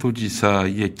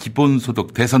경기도지사의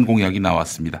기본소득 대선 공약이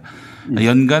나왔습니다.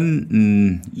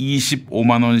 연간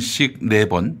 25만 원씩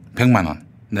 4번 100만 원.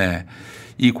 네.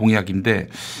 이 공약인데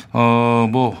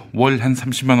월 한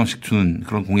 30만 원씩 주는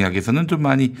그런 공약에서는 좀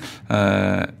많이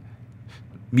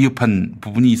미흡한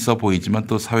부분이 있어 보이지만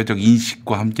또 사회적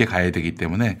인식과 함께 가야 되기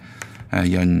때문에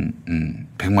연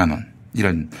 100만 원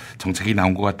이런 정책이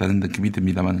나온 것 같다는 느낌이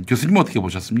듭니다만 교수님 어떻게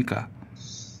보셨습니까?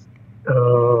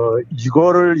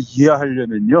 이거를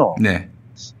이해하려면요. 네.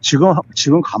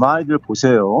 지금 가만히들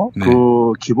보세요. 네.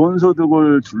 그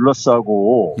기본소득을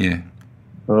둘러싸고 예.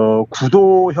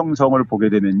 구도 형성을 보게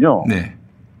되면요. 네.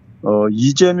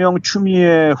 이재명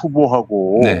추미애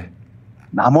후보하고 네.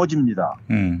 나머지입니다.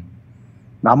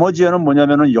 나머지에는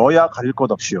뭐냐면은 여야 가릴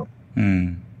것 없이요.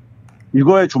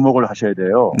 이거에 주목을 하셔야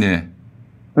돼요. 네.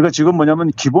 그러니까 지금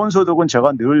뭐냐면 기본소득은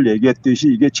제가 늘 얘기했듯이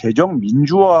이게 재정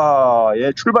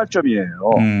민주화의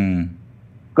출발점이에요.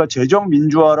 그러니까 재정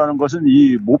민주화라는 것은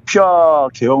이 모피아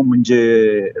개혁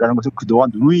문제라는 것을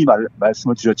그동안 누누이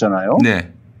말씀을 드렸잖아요.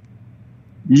 네.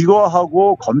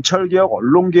 이거하고 검찰개혁,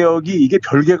 언론개혁이 이게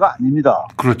별개가 아닙니다.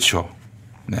 그렇죠.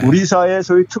 네. 우리 사회에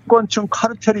소위 특권층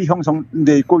카르텔이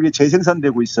형성돼 있고 이게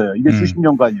재생산되고 있어요. 이게 수십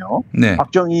년간요. 네.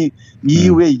 박정희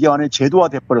이후에 이게 안에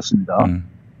제도화돼 버렸습니다.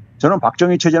 저는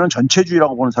박정희 체제는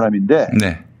전체주의라고 보는 사람인데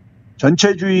네.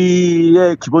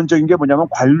 전체주의의 기본적인 게 뭐냐면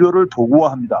관료를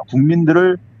도구화합니다.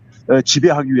 국민들을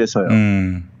지배하기 위해서요.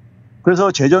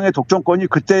 그래서 재정의 독점권이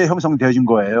그때 형성되어진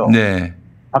거예요. 네.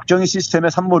 박정희 시스템의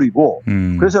산물이고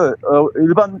그래서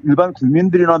일반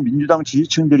국민들이나 민주당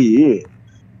지지층들이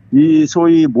이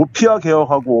소위 모피아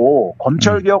개혁하고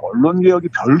검찰 개혁, 언론 개혁이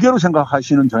별개로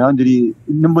생각하시는 경향들이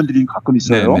있는 분들이 가끔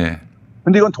있어요.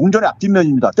 그런데 이건 동전의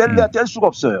앞뒷면입니다. 뗄래야 뗄 수가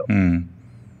없어요.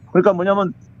 그러니까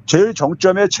뭐냐면 제일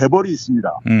정점에 재벌이 있습니다.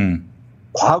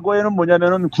 과거에는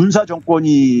뭐냐면은 군사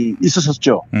정권이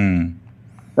있었었죠.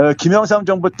 김영삼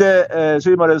정부 때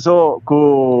소위 말해서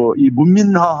이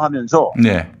문민화하면서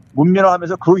네.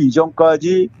 문민화하면서 그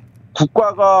이전까지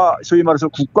국가가 소위 말해서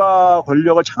국가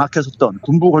권력을 장악했었던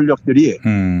군부 권력들이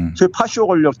소위 파쇼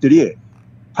권력들이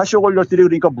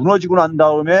그러니까 무너지고 난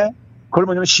다음에 그걸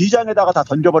뭐냐면 시장에다가 다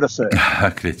던져버렸어요. 아,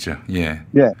 그랬죠. 예.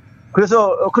 예.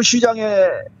 그래서 그 시장의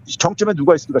정점에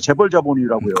누가 있습니까? 재벌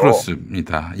자본이라고요.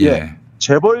 그렇습니다. 예. 예.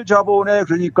 재벌 자본의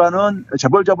그러니까는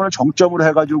재벌 자본을 정점으로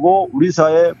해가지고 우리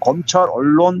사회 검찰,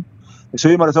 언론,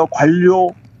 소위 말해서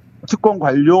관료, 특권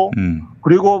관료,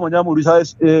 그리고 뭐냐면 우리 사회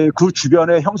그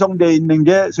주변에 형성되어 있는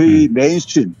게 소위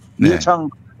메인스트림, 네. 이해창,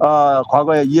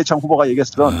 과거에 이해창 후보가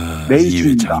얘기했던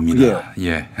메인스트림입니다.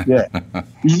 예. 예.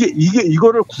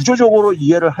 이거를 구조적으로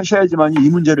이해를 하셔야지만 이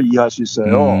문제를 이해할 수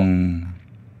있어요.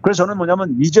 그래서 저는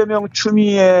뭐냐면 이재명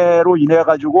추미애로 인해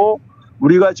가지고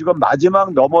우리가 지금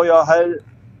마지막 넘어야 할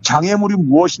장애물이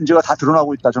무엇인지가 다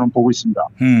드러나고 있다 저는 보고 있습니다.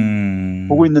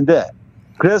 보고 있는데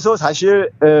그래서 사실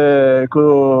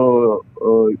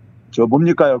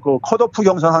뭡니까요? 그 컷오프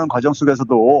경선하는 과정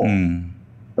속에서도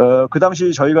그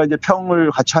당시 저희가 이제 평을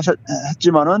같이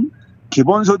했지만은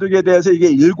기본소득에 대해서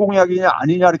이게 일공약이냐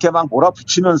아니냐 이렇게 막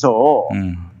몰아붙이면서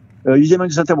이재명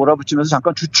지사한테 몰아붙이면서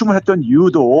잠깐 주춤을 했던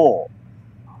이유도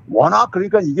워낙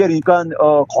그러니까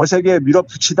거세게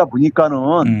밀어붙이다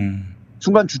보니까는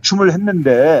순간 주춤을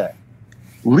했는데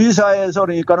우리 사회에서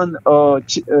그러니까는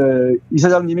이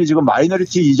사장님이 지금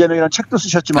마이너리티 이재명이라는 책도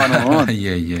쓰셨지만은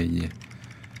예.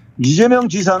 이재명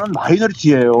지사는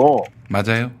마이너리티예요.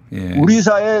 맞아요. 예. 우리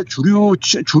사회 주류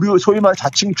소위 말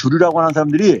자칭 주류라고 하는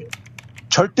사람들이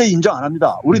절대 인정 안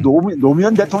합니다. 우리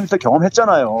노무현 대통령 때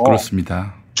경험했잖아요.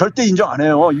 그렇습니다. 절대 인정 안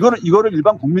해요. 이거를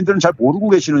일반 국민들은 잘 모르고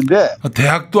계시는데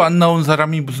대학도 안 나온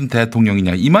사람이 무슨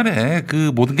대통령이냐 이 말에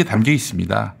그 모든 게 담겨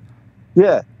있습니다.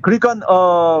 예, 그러니까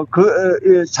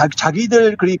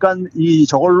자기들 그러니까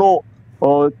저걸로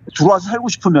들어와서 살고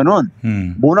싶으면은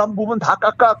모난 부분 다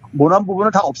모난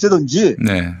부분을 다 없애든지,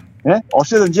 네, 예?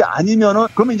 없애든지 아니면은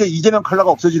그러면 이제 이재명 컬러가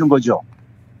없어지는 거죠.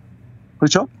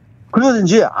 그렇죠?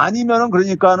 그러든지 아니면은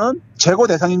그러니까는 제거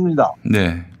대상입니다.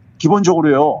 네.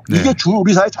 기본적으로요. 네. 이게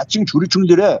우리 사회 자칭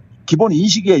주류층들의 기본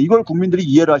인식이에요. 이걸 국민들이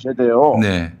이해를 하셔야 돼요.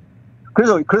 네.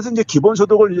 그래서 이제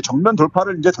기본소득을 이제 정면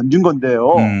돌파를 이제 던진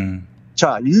건데요.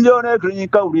 자, 1년에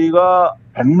그러니까 우리가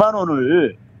 100만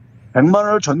원을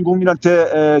전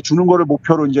국민한테 주는 거를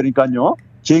목표로 이제 그러니까요.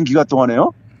 재임 기간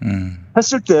동안에요.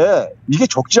 했을 때 이게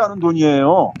적지 않은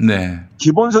돈이에요. 네.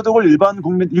 기본소득을 일반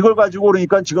국민 이걸 가지고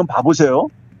그러니까 지금 봐보세요.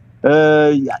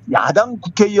 야당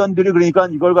국회의원들이 그러니까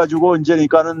이걸 가지고 이제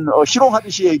그러니까는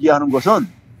희롱하듯이 얘기하는 것은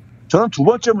저는 두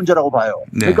번째 문제라고 봐요.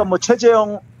 네. 그러니까 뭐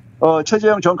최재형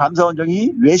전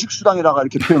감사원장이 외식 수당이라고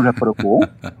이렇게 표현을 해버렸고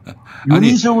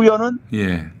윤희숙 의원은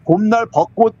예. 봄날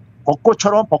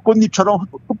벚꽃잎처럼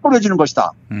흩뿌려지는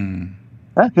것이다.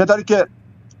 그러다 이렇게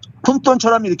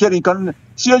푼돈처럼 이렇게 그러니까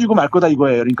쓰여지고 말 거다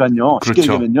이거예요. 그러니까요. 쉽게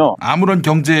그렇죠. 얘기하면요. 아무런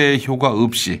경제 효과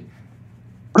없이.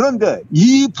 그런데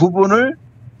이 부분을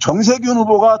정세균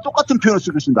후보가 똑같은 표현을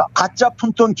쓰고 있습니다. 가짜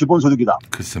푼돈 기본소득이다.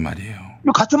 글쎄 말이에요.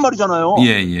 이거 같은 말이잖아요.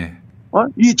 예.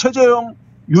 이 최재형,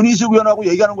 윤희숙 의원하고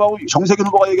얘기하는 거하고 정세균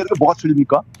후보가 얘기하는 게 뭐가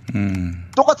틀립니까?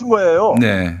 똑같은 거예요.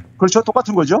 네. 그렇죠.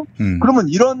 똑같은 거죠. 그러면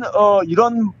이런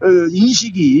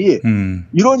인식이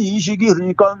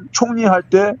그러니까 총리할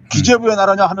때 기재부의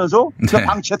나라냐 하면서 그냥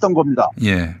방치했던 겁니다.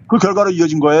 예. 그 결과로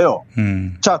이어진 거예요.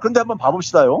 자, 그런데 한번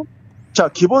봐봅시다요. 자,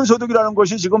 기본소득이라는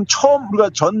것이 지금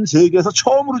우리가 전 세계에서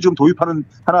처음으로 지금 도입하는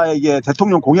하나의 이게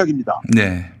대통령 공약입니다.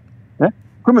 네. 네?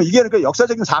 그러면 이게 그러니까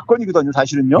역사적인 사건이거든요,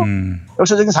 사실은요.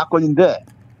 역사적인 사건인데,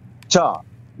 자,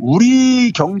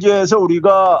 우리 경제에서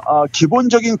우리가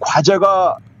기본적인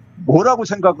과제가 뭐라고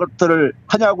생각을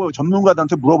하냐고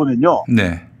전문가들한테 물어보면요.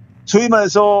 네. 소위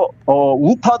말해서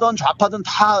우파든 좌파든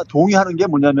다 동의하는 게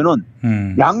뭐냐면은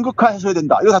양극화 해소해야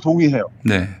된다. 이거 다 동의해요.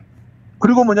 네.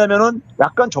 그리고 뭐냐면은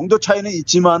약간 정도 차이는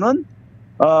있지만은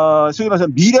소위 말해서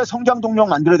미래 성장 동력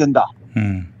만들어야 된다.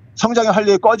 성장의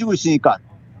활력이 꺼지고 있으니까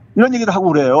이런 얘기를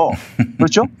하고 그래요.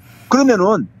 그렇죠?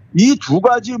 그러면은 이 두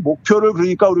가지 목표를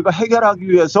그러니까 우리가 해결하기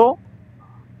위해서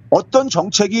어떤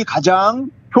정책이 가장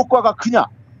효과가 크냐?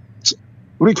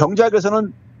 우리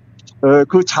경제학에서는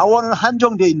그 자원은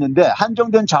한정되어 있는데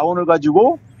한정된 자원을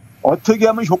가지고 어떻게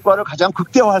하면 효과를 가장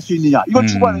극대화할 수 있느냐 이걸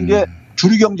추구하는 게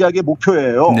주류 경제학의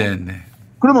목표예요. 네네.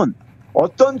 그러면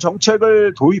어떤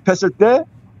정책을 도입했을 때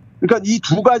그러니까 이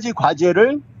두 가지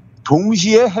과제를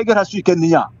동시에 해결할 수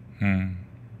있겠느냐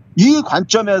이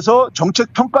관점에서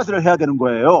정책 평가를 해야 되는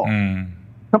거예요.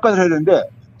 평가를 해야 되는데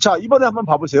자, 이번에 한번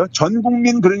봐보세요. 전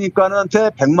국민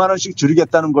그러니까한테 100만 원씩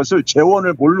드리겠다는 것을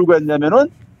재원을 뭘로 했냐면은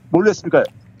뭘로 했습니까?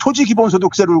 토지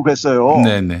기본소득세로 했어요.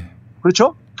 네네.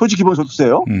 그렇죠? 토지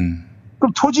기본소득세요.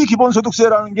 그럼 토지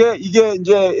기본소득세라는 게 이게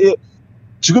이제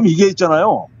지금 이게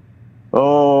있잖아요.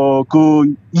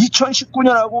 그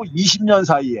 2019년하고 20년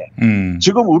사이에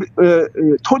지금 우리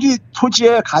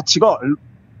토지의 가치가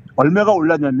얼마가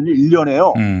올랐냐면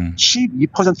 1년에요.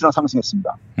 12%나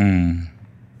상승했습니다.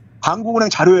 한국은행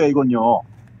자료예요, 이건요.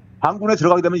 한국은행에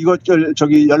들어가게 되면 이거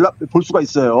연락 볼 수가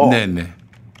있어요. 네네.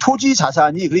 토지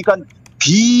자산이 그러니까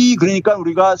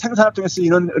우리가 생산활동에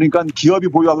쓰이는 그러니까 기업이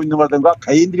보유하고 있는 거라든가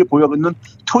개인들이 보유하고 있는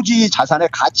토지 자산의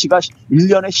가치가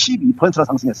 1년에 12%나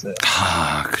상승했어요.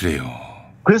 아, 그래요.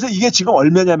 그래서 이게 지금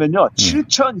얼마냐면요.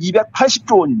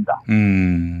 7,280조 원입니다.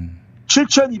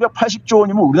 7,280조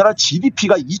원이면 우리나라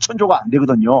GDP가 2,000조가 안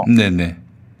되거든요. 네네.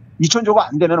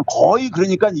 2,000조가 안 되면 거의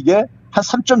그러니까 이게 한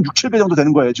 3.67배 정도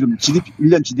되는 거예요. 지금 GDP,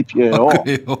 1년 GDP예요.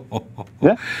 그래요.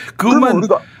 예?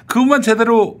 그것만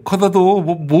제대로 걷어도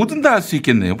뭐든 다 할 수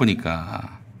있겠네요,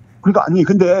 보니까. 그러니까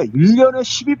근데 1년에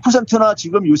 12%나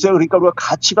지금 요새 그러니까 우리가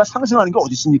가치가 상승하는 게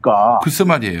어디 있습니까? 글쎄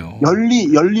말이에요.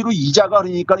 연리로 이자가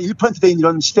그러니까 1%대인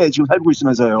이런 시대에 지금 살고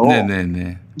있으면서요.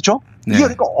 네네네. 그렇죠? 네. 이게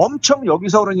그러니까 엄청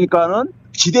여기서 그러니까는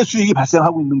지대 수익이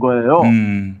발생하고 있는 거예요.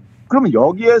 그러면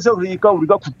여기에서 그러니까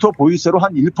우리가 국토 보유세로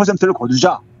한 1%를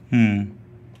거두자.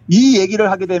 이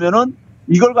얘기를 하게 되면은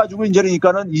이걸 가지고 이제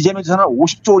그러니까는 이재명 지사는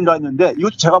 50조 원이라 했는데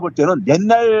이것도 제가 볼 때는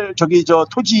옛날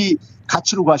토지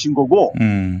가치로 가신 거고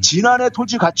지난해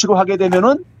토지 가치로 하게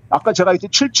되면은 아까 제가 이때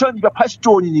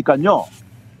 7,280조 원이니까요.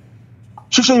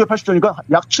 7,280조니까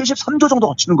약 73조 정도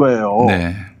거치는 거예요.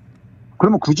 네.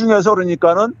 그러면 그 중에서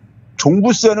그러니까는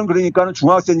종부세는 그러니까는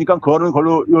중앙세니까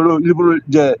그걸로 일부를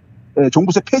이제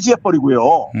종부세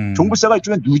폐지해버리고요. 종부세가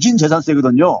일종의 누진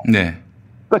재산세거든요. 네.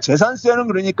 그러니까 재산세는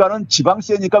그러니까는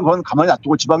지방세니까 그건 가만히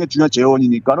놔두고 지방의 중요한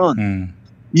재원이니까는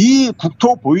이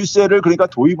국토 보유세를 그러니까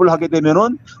도입을 하게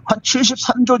되면은 한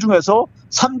 73조 중에서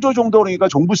 3조 정도 그러니까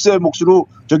종부세 몫으로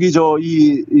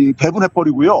이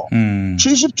배분해버리고요.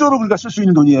 70조로 그러니까 쓸 수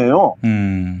있는 돈이에요.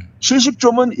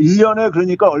 70조면 1년에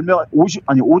그러니까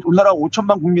우리나라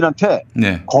 5천만 국민한테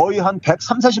네. 거의 한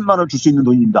 130, 40만 원을 줄 수 있는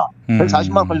돈입니다.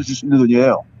 140만 원까지 줄 수 있는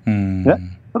돈이에요.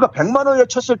 예? 그러니까 100만 원을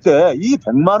쳤을 때 이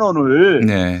 100만 원을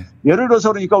네. 예를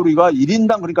들어서 그러니까 우리가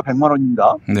 1인당 그러니까 100만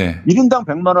원입니다. 네. 1인당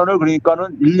 100만 원을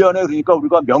그러니까는 1년에 그러니까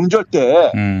우리가 명절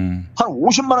때 한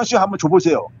 50만 원씩 한번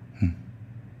줘보세요.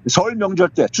 설 명절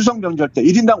때, 추석 명절 때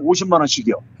 1인당 50만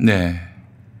원씩이요. 네.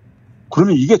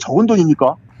 그러면 이게 적은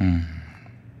돈입니까?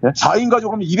 네? 4인 가족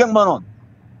그러면 200만 원.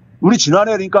 우리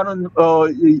지난해 그러니까는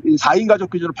 4인 가족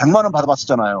기준으로 100만 원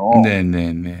받아봤었잖아요.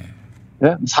 네네네.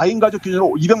 네? 4인 가족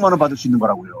기준으로 200만 원 받을 수 있는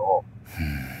거라고요.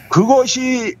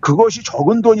 그것이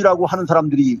적은 돈이라고 하는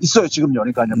사람들이 있어요, 지금요.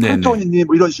 그러니까 큰 돈이니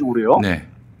뭐 이런 식으로요. 네.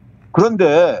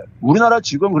 그런데 우리나라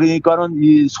지금 그러니까는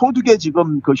이 소득의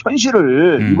지금 그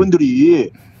현실을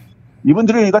이분들이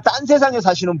그러니까 딴 세상에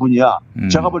사시는 분이야.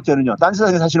 제가 볼 때는요. 딴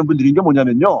세상에 사시는 분들인 게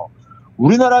뭐냐면요.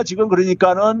 우리나라 지금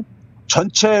그러니까는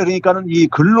전체 그러니까는 이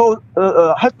근로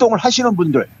활동을 하시는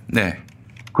분들. 네.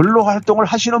 근로 활동을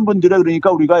하시는 분들의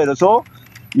그러니까 우리가 예를 들어서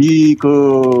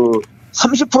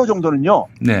 30% 정도는요.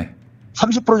 네.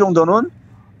 30% 정도는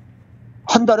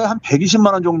한 달에 한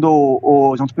 120만 원 정도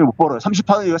정도밖에 못 벌어요.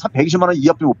 30%는 120만 원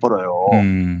이하밖에 못 벌어요.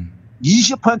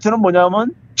 20%는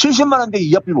뭐냐면 70만 원대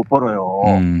이하밖에 못 벌어요.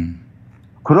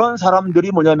 그런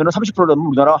사람들이 뭐냐면은 30%라면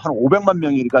우리나라 한 500만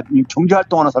명이 그러니까 경제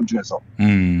활동하는 사람 중에서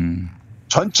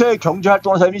전체 경제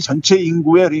활동하는 사람이 전체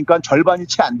인구의 그러니까 절반이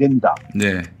채 안 됩니다.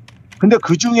 네. 근데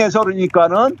그 중에서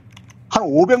그러니까는 한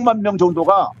 500만 명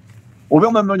정도가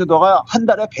한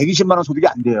달에 120만 원 소득이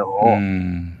안 돼요.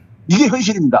 이게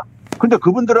현실입니다. 근데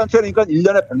그분들한테 그러니까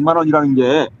 1년에 100만 원이라는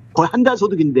게 거의 한 달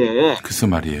소득인데. 글쎄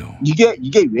말이에요.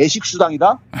 이게 외식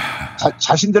수당이다?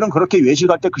 자신들은 그렇게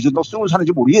외식할 때 그 정도 쓰고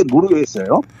사는지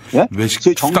모르겠어요. 예? 외식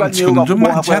수당 지금 좀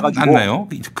많지 않나요?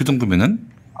 그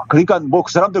정도면은? 그러니까 뭐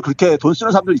그 사람들 그렇게 돈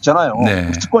쓰는 사람들 있잖아요.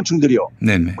 네. 특권층들이요.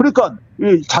 네네. 그러니까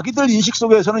자기들 인식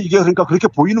속에서는 이게 그러니까 그렇게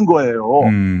보이는 거예요.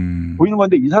 보이는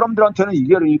건데 이 사람들한테는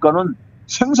이게 그러니까는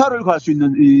생사를 갈 수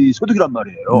있는 이 소득이란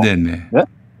말이에요. 네네. 네?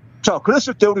 자,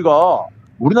 그랬을 때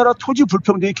우리나라 토지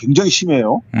불평등이 굉장히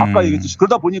심해요. 아까 얘기했듯이.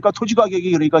 그러다 보니까 토지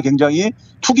가격이 그러니까 굉장히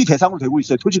투기 대상으로 되고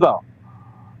있어요. 토지가.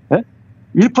 네?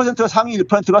 1%가 상위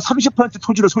 1%가 30%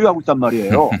 토지를 소유하고 있단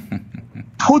말이에요.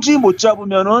 토지 못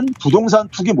잡으면은 부동산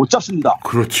투기 못 잡습니다.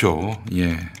 그렇죠.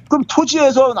 예. 그럼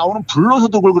토지에서 나오는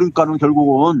불로소득을 그러니까는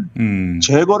결국은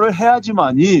제거를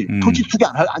해야지만이 토지 투기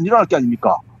안 일어날 게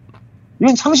아닙니까?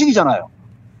 이건 상식이잖아요.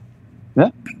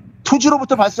 네?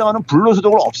 토지로부터 발생하는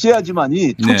불로소득을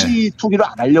없애야지만이 토지 투기를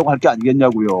안 하려고 할 게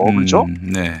아니겠냐고요. 그렇죠?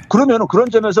 네. 그러면 그런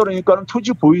점에서 그러니까는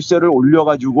토지 보유세를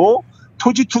올려가지고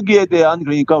토지 투기에 대한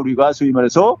그러니까 우리가 소위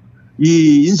말해서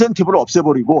이 인센티브를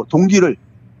없애버리고 동기를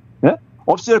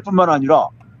없앨 뿐만 아니라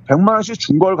 100만 원씩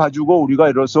준 걸 가지고 우리가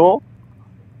예를 들어서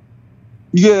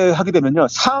이게 하게 되면요.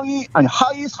 하위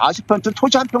 40%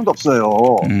 토지 한 평도 없어요.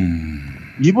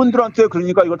 이분들한테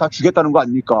그러니까 이걸 다 주겠다는 거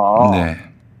아닙니까? 네.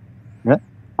 네?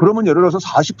 그러면 예를 들어서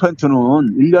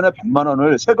 40%는 1년에 100만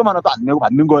원을 세금 하나도 안 내고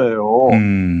받는 거예요.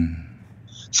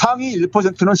 상위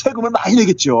 1%는 세금을 많이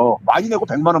내겠죠. 많이 내고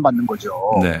 100만 원 받는 거죠.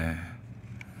 네.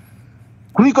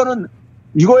 그러니까는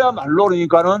이거야말로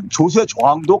그러니까는 조세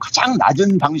저항도 가장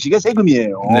낮은 방식의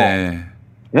세금이에요. 네.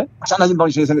 예? 가장 낮은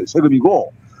방식의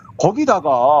세금이고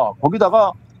거기다가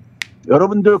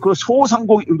여러분들 그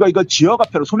소상공 우리가 이거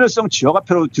지역화폐로 소멸성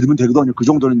지역화폐로 들으면 되거든요. 그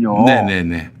정도는요.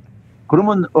 네네네.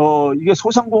 그러면 이게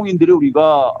소상공인들이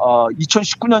우리가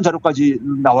 2019년 자료까지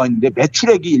나와 있는데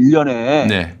매출액이 1년에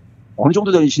네. 어느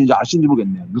정도 되시는지 아시는지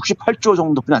모르겠네요. 68조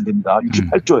정도뿐이 안 됩니다.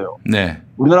 68조예요. 네.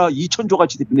 우리나라 2,000조가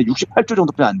GDP인데 68조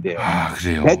정도뿐이 안 돼요. 아,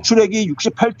 그래요? 매출액이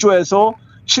 68조에서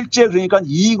실제 그러니까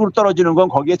이익으로 떨어지는 건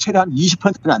거기에 최대 한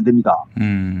 20%뿐이 안 됩니다.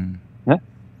 네?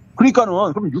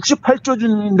 그러니까는 그럼 68조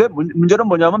중인데 문제는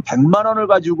뭐냐면 100만 원을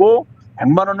가지고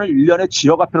 100만 원을 1년에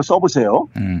지역화폐로 써보세요.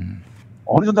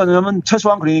 어느 정도 되냐면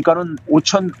최소한 그러니까는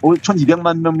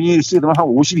 5,200만 명이 쓰게 되면 한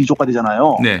 52조가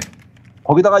되잖아요. 네.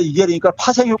 거기다가 이게 그러니까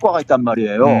파생 효과가 있단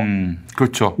말이에요.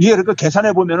 그렇죠. 이게 그러니까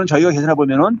저희가 계산해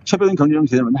보면은 최저임금 경제력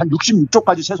계산하면 한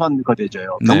 66조까지 최소한 되죠.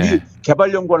 경기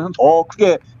개발연구원에서는 더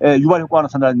크게 유발 효과가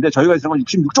나타나는데 저희가 계산하면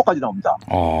 66조까지 나옵니다.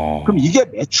 그럼 이게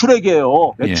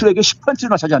매출액이에요. 매출액의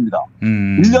 10%나 차지합니다.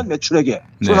 1년 매출액에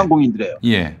소상공인들이에요.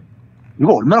 예.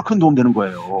 이거 얼마나 큰 도움 되는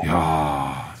거예요.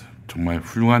 이야, 정말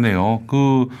훌륭하네요.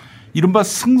 이른바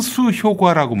승수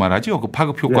효과라고 말하죠. 그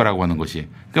파급 효과라고 하는 것이.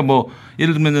 그러니까 뭐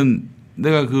예를 들면은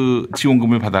내가 그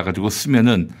지원금을 받아가지고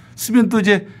쓰면 또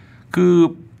이제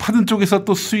그 파는 쪽에서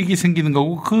또 수익이 생기는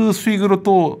거고 그 수익으로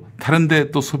또 다른데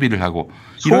또 소비를 하고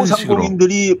이런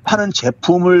소상공인들이 식으로. 파는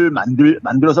제품을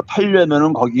만들어서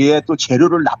팔려면은 거기에 또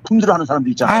재료를 납품들을 하는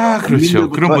사람들 있잖아요. 아, 그렇죠.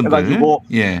 그런 분들 해가지고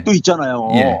또 있잖아요.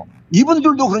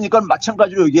 이분들도 그러니까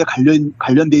마찬가지로 여기에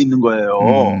관련돼 있는 거예요.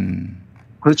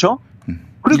 그렇죠?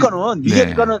 그러니까는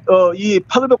이게 그러니까는 이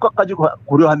파급 효과까지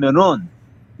고려하면은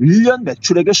 1년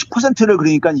매출액의 10%를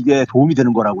그러니까 이게 도움이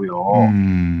되는 거라고요.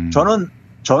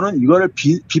 저는 이거를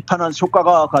비판한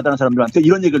효과가 가다는 사람들한테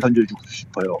이런 얘기를 던져주고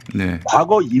싶어요. 네.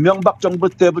 과거 이명박 정부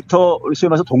때부터 소위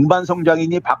말해서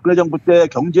동반성장이니 박근혜 정부 때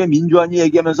경제민주화니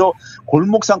얘기하면서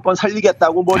골목상권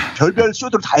살리겠다고 뭐 별별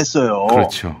쇼들을 다 했어요.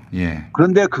 그렇죠. 예.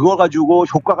 그런데 그거 가지고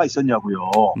효과가 있었냐고요.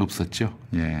 없었죠.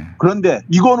 예. 그런데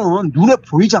이거는 눈에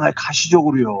보이잖아요.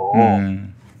 가시적으로요.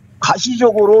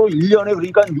 가시적으로 1년에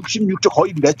그러니까 66조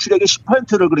거의 매출액의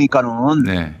 10%를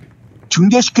그러니까는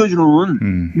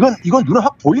증대시켜주는 이건 눈에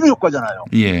확 보이는 효과잖아요.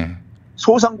 예.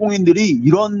 소상공인들이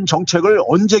이런 정책을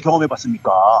언제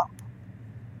경험해봤습니까?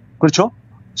 그렇죠?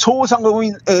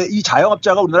 소상공인 이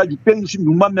자영업자가 우리나라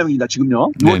 666만 명입니다.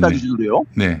 지금요. 6월달 기준으로요.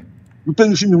 네.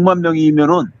 666만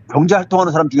명이면은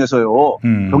경제활동하는 사람 중에서요.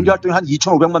 경제활동이 한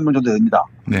 2,500만 명 정도 됩니다.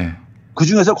 네. 그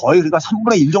중에서 거의 그러니까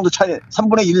 3분의 1 정도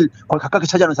 3분의 1 거의 가깝게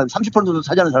차지하는 사람, 30% 정도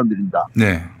차지하는 사람들입니다.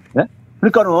 네. 네?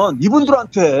 그러니까는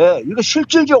이분들한테 이거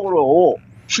실질적으로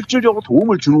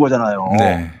도움을 주는 거잖아요.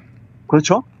 네.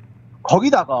 그렇죠?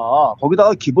 거기다가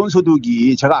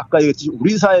기본소득이 제가 아까 얘기했듯이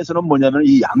우리 사회에서는 뭐냐면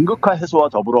이 양극화 해소와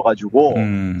더불어 가지고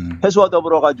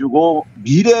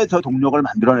미래의 더 동력을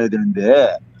만들어내야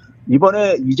되는데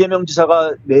이번에 이재명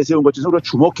지사가 내세운 것 중에서 우리가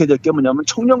주목해야 될 게 뭐냐면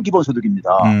청년 기본소득입니다.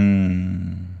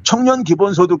 청년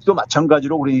기본소득도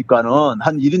마찬가지로 그러니까는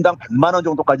한 1인당 100만 원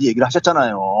정도까지 얘기를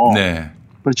하셨잖아요. 네.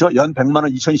 그렇죠. 연 100만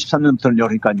원 2023년부터는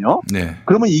그러니까요. 네.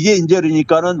 그러면 이게 이제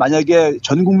그러니까는 만약에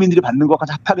전 국민들이 받는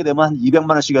것까지 합하게 되면 한 200만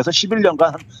원씩 해서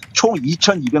 11년간 총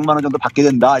 2,200만 원 정도 받게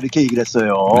된다. 이렇게 얘기를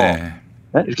했어요. 네.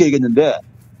 네? 이렇게 얘기했는데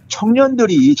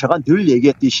청년들이 제가 늘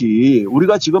얘기했듯이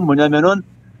우리가 지금 뭐냐면은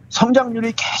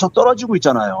성장률이 계속 떨어지고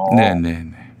있잖아요. 네.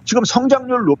 지금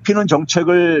성장률 높이는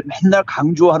정책을 맨날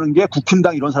강조하는 게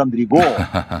국힘당 이런 사람들이고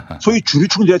소위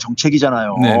주류층들의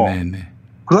정책이잖아요. 네.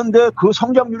 그런데 그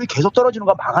성장률이 계속 떨어지는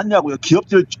거 막았냐고요.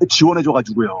 기업들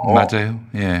지원해줘가지고요. 맞아요.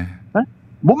 예. 네?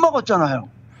 못 막았잖아요.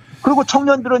 그리고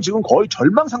청년들은 지금 거의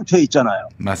절망 상태에 있잖아요.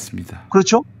 맞습니다.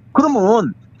 그렇죠?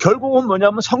 그러면 결국은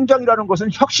뭐냐면 성장이라는 것은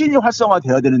혁신이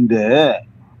활성화돼야 되는데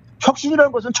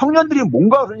혁신이라는 것은 청년들이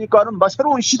뭔가 그러니까는 막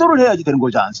새로운 시도를 해야지 되는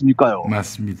거지 않습니까요?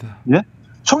 맞습니다. 예?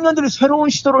 청년들이 새로운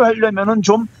시도를 하려면은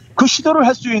좀 그 시도를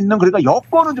할 수 있는 그러니까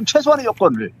여건은 좀 최소한의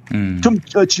여건을 좀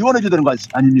지원해줘야 되는 거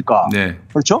아닙니까? 네.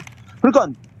 그렇죠? 그러니까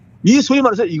이 소위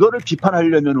말해서 이거를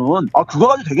비판하려면은 그거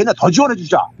가지고 되겠냐 더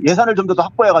지원해주자 예산을 좀 더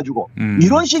확보해가지고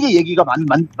이런 식의 얘기가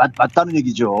맞다는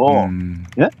얘기죠.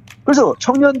 예? 그래서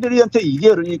청년들한테 이게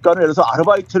그러니까는 예를 들어서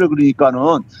아르바이트를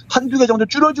그러니까는 한두 개 정도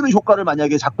줄여주는 효과를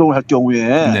만약에 작동을 할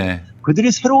경우에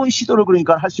그들이 새로운 시도를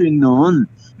그러니까 할 수 있는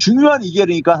중요한 이게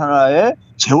그러니까 하나의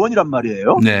재원이란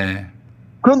말이에요. 네.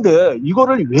 그런데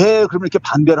이거를 왜 그러면 이렇게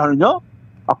반대를 하느냐?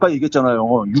 아까 얘기했잖아요.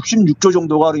 66조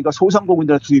정도가 그러니까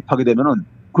소상공인들한테 투입하게 되면은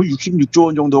그 66조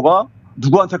원 정도가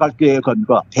누구한테 갈게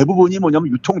겁니까? 대부분이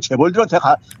뭐냐면 유통 재벌들한테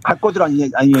갈 것들 아니에요.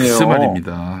 글쎄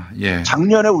말입니다. 예.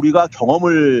 작년에 우리가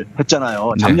경험을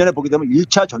했잖아요. 작년에 보게 되면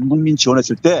 1차 전 국민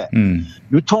지원했을 때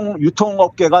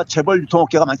유통업계가 재벌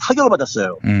유통업계가 많이 타격을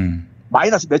받았어요.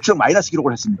 매출 마이너스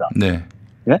기록을 했습니다. 네.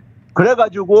 예?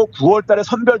 그래가지고 9월 달에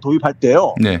선별 도입할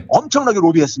때요. 네. 엄청나게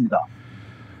로비했습니다.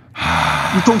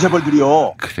 유통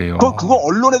재벌들이요. 그래요. 그거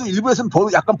언론에도 일부에서는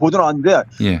약간 보도 나왔는데,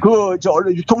 예.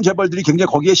 유통 재벌들이 굉장히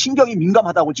거기에 신경이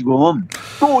민감하다고 지금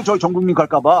또 전 국민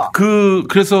갈까봐.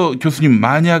 그래서 교수님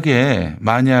만약에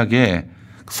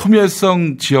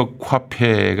소멸성 지역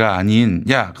화폐가 아닌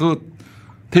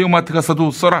대형마트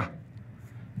가서도 써라.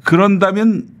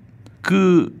 그런다면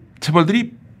그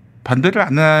재벌들이 반대를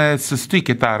안 했을 수도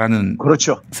있겠다라는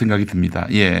그렇죠. 생각이 듭니다.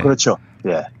 예. 그렇죠.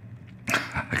 예.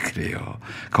 그래요.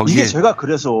 이게 제가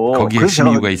거기에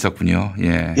심의가 있었군요.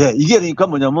 예. 예, 이게 그러니까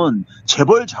뭐냐면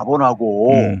재벌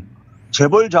자본하고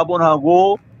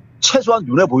최소한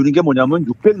눈에 보이는 게 뭐냐면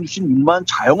 666만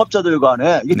자영업자들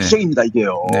간의 이게 투쟁입니다.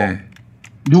 이게요. 네.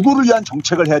 누구를 위한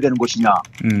정책을 해야 되는 것이냐.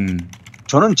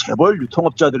 저는 재벌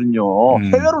유통업자들은요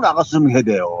해외로 나가서 좀 해야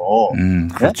돼요.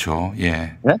 그렇죠.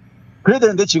 예. 예? 그래야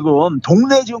되는데 지금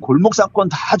동네 지금 골목상권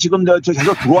다 지금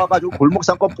계속 들어와가지고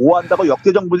골목상권 보호한다고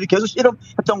역대 정부들이 계속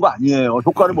실험했던 거 아니에요.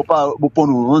 효과를 못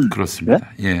보는. 그렇습니다.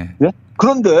 예. 예?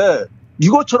 그런데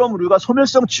이것처럼 우리가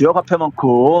소멸성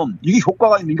지역화폐만큼 이게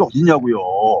효과가 있는 게 어딨냐고요.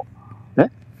 예?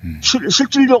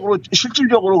 실질적으로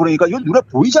그러니까 이건 눈에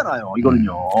보이잖아요.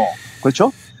 이거는요.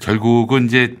 그렇죠? 결국은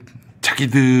이제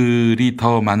자기들이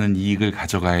더 많은 이익을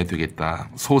가져가야 되겠다.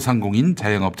 소상공인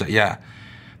자영업자.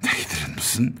 자기들은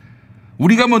무슨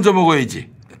우리가 먼저 먹어야지.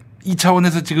 이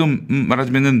차원에서 지금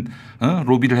말하자면은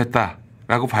로비를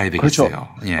했다라고 봐야 되겠어요. 그렇죠.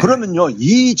 예. 그러면요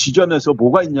이 지점에서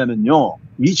뭐가 있냐면요.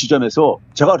 이 지점에서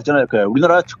제가 그랬잖아요.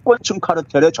 우리나라 특권층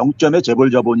카르텔의 정점에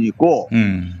재벌 자본이 있고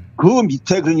그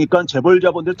밑에 그러니까 재벌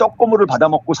자본들 떡고물을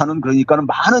받아먹고 사는 그러니까는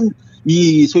많은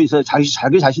이 소위서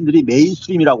자기 자신들이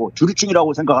메인스트림이라고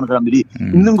주류층이라고 생각하는 사람들이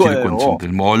있는 거예요.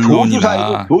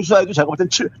 언론이나 교수사에도 제가 볼 땐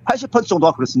 80%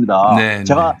 정도가 그렇습니다. 네,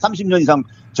 제가 30년 이상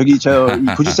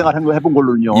교직 생활 해본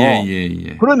걸로는요.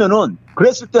 예. 그러면은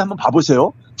그랬을 때 한번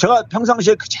봐보세요. 제가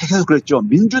평상시에 계속 그랬죠.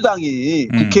 민주당이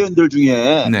국회의원들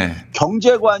중에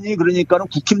경제관이 그러니까는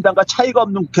국힘당과 차이가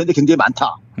없는 국회의원들 굉장히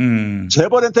많다.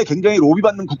 재벌한테 굉장히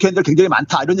로비받는 국회의원들 굉장히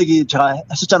많다. 이런 얘기 제가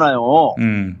했었잖아요.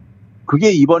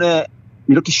 그게 이번에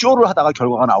이렇게 쇼를 하다가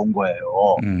결과가 나온 거예요.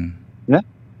 예?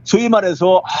 소위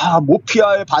말해서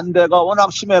모피아의 반대가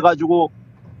워낙 심해가지고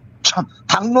참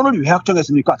당론을 왜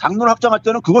확정했습니까? 당론 확정할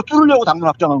때는 그거 뚫으려고 당론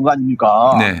확정한 거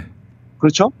아닙니까? 네.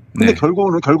 그렇죠? 근데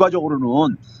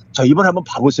결과적으로는 자 이번에 한번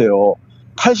봐보세요.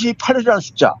 88이라는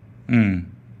숫자.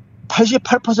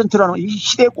 88%라는 이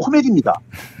시대의 코미디입니다.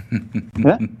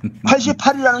 네?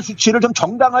 88이라는 수치를 좀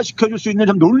정당화시켜줄 수 있는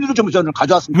좀 논리를 좀 저는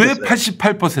가져왔으면 왜 좋겠어요.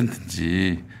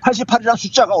 88%인지. 88이라는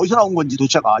숫자가 어디서 나온 건지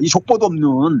도대체가 이 족보도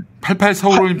없는. 88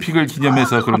 서울올림픽을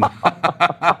기념해서 그런 거.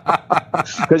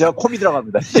 그래서 제가 코미디라고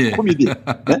합니다. 예. 코미디.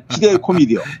 네? 시대의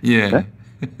코미디요. 예. 네?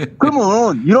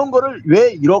 그러면 이런 거를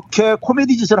왜 이렇게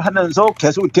코미디 짓을 하면서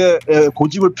계속 이렇게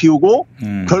고집을 피우고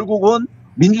결국은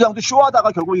민주당도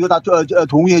쇼하다가 결국 이거 다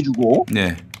동의해주고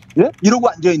네. 예? 이러고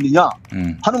앉아있느냐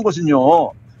하는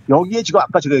것은요. 여기에 지금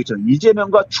아까 제가 얘기했잖아요.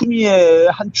 이재명과 추미애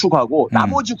한 축하고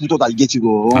나머지 구도다 이게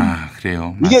지금. 아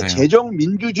그래요. 이게 맞아요. 재정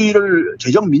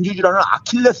민주주의라는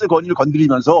아킬레스 건을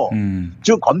건드리면서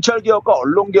지금 검찰 개혁과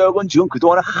언론 개혁은 지금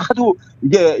그동안에 하도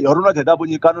이게 여론화되다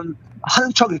보니까는 하는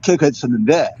척 이렇게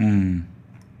됐었는데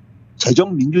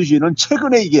재정 민주주의는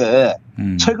최근에 이게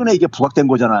부각된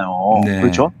거잖아요. 네.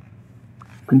 그렇죠?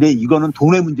 근데 이거는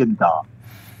돈의 문제입니다.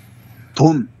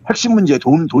 돈 핵심 문제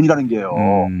돈이라는 게요.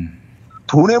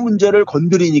 돈의 문제를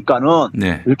건드리니까는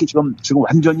네. 이렇게 지금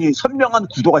완전히 선명한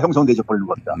구도가 형성되져 버리는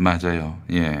겁니다. 맞아요.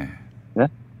 예. 네?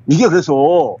 이게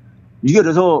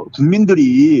그래서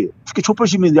국민들이 특히 촛불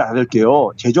시민들이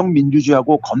알게요. 재정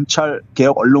민주주의하고 검찰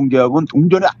개혁, 언론 개혁은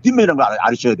동전의 앞뒷면이라는 걸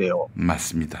아셔야 돼요.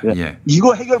 맞습니다. 네? 예.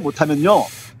 이거 해결 못하면요,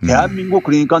 대한민국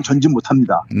그러니까 전진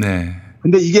못합니다. 네.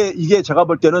 근데 이게 제가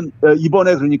볼 때는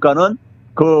이번에 그러니까는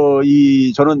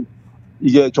저는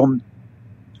이게 좀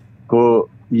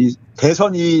이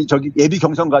대선이 예비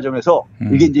경선 과정에서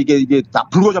이게 다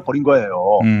불거져 버린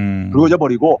거예요. 불거져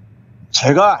버리고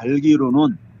제가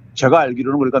알기로는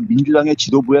그러니까 민주당의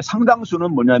지도부의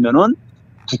상당수는 뭐냐면은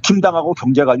국힘당하고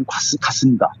경제가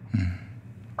같습니다.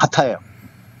 같아요.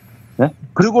 네?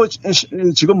 그리고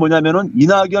지금 뭐냐면은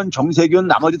이낙연, 정세균,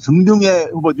 나머지 등등의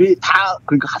후보들이 다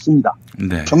그러니까 같습니다.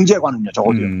 네. 경제관은요,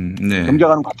 적어도요. 네.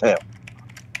 경제관은 같아요.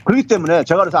 그렇기 때문에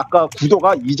제가 그래서 아까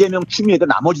구도가 이재명, 추미애들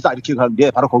나머지다 이렇게 가는 게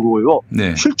바로 그거고요.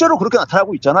 네. 실제로 그렇게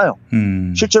나타나고 있잖아요.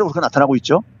 실제로 그렇게 나타나고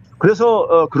있죠.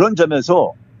 그래서 그런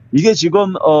점에서 이게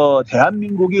지금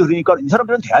대한민국이 그러니까 이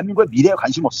사람들은 대한민국의 미래에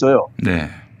관심 없어요. 네.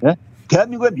 네?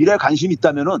 대한민국의 미래에 관심이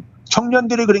있다면은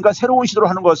청년들이 그러니까 새로운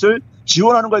시도를 하는 것을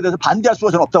지원하는 것에 대해서 반대할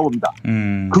수가 저는 없다고 봅니다.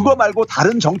 그거 말고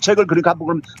다른 정책을 그러니까 한번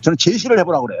그럼 저는 제시를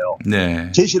해보라고 그래요.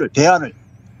 네.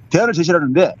 대안을 제시를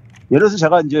하는데 예를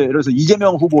들어서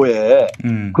이재명 후보의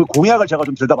그 공약을 제가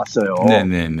좀 들여다봤어요.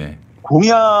 네네네.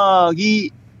 공약이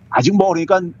아직 뭐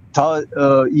그러니까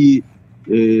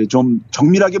좀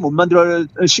정밀하게 못 만들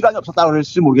시간이 없었다고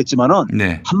할지 모르겠지만은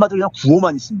네. 한마디로 그냥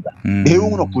구호만 있습니다.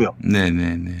 내용은 없고요.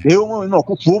 네네네. 내용은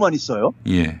없고 구호만 있어요.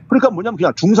 예. 그러니까 뭐냐면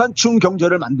그냥 중산층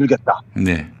경제를 만들겠다.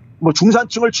 네. 뭐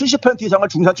중산층을 70% 이상을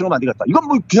중산층으로 만들겠다. 이건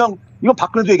뭐 그냥 이건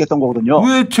박근혜도 얘기했던 거거든요.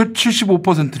 왜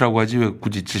 75%라고 하지 왜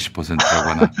굳이 70%라고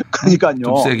하나? 그러니까요.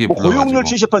 좀 세게 뭐 고용률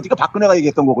 70%가 박근혜가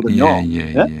얘기했던 거거든요.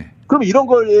 예. 그럼 이런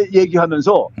걸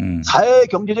얘기하면서 사회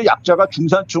경제적 약자가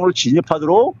중산층으로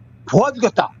진입하도록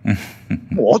도와주겠다.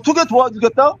 뭐 어떻게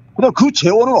도와주겠다? 그다음 그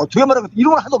재원은 어떻게 말하겠다.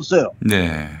 이런 건 하나도 없어요.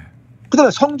 네.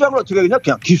 그다음에 성장을 어떻게 하냐?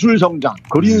 그냥 기술 성장,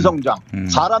 그린 성장,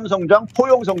 사람 성장,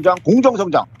 포용 성장, 공정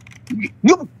성장.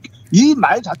 이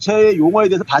말 자체의 용어에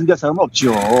대해서 반대할 사람은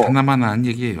없지요. 하나만 한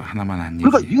얘기예요. 하나만 한 얘기.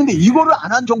 그러니까 근데 이거를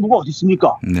안 한 정부가 어디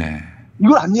있습니까? 네.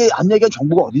 이걸 안 얘기한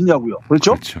정부가 어디 있냐고요.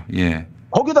 그렇죠? 그렇죠. 예.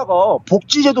 거기다가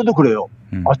복지제도도 그래요.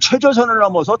 최저선을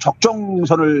넘어서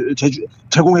적정선을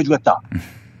제공해주겠다.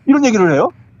 이런 얘기를 해요.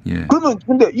 예. 그러면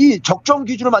근데 이 적정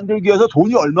기준을 만들기 위해서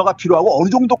돈이 얼마가 필요하고 어느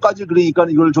정도까지 그러니까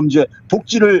이걸 좀 이제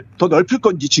복지를 더 넓힐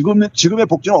건지 지금의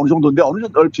복지는 어느 정도인데 어느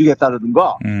정도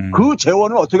넓히겠다든가 그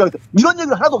재원을 어떻게 하겠다 이런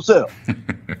얘기는 하나도 없어요.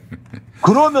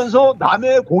 그러면서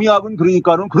남의 공약은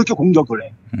그러니까는 그렇게 공격을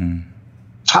해.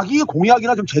 자기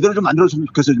공약이나 좀 제대로 좀 만들었으면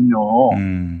좋겠어요, 좀요.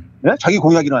 네? 자기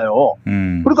공약이나요.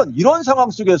 그러니까 이런 상황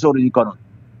속에서 그러니까는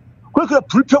그러니까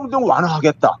불평등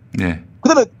완화하겠다. 네.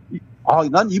 그다음에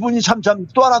난 이분이 참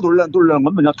또 하나 놀라는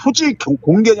건 뭐냐. 토지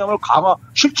공개념을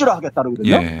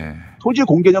실질화하겠다거든요. 예. 토지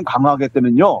공개념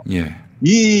강화하겠다면요. 예.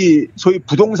 이 소위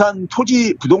부동산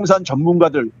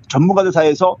전문가들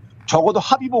사이에서 적어도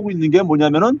합의 보고 있는 게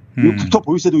뭐냐면은 이 국토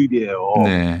보유세 도입이에요.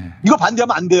 네. 이거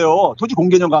반대하면 안 돼요. 토지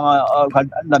공개념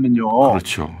강화한다면요.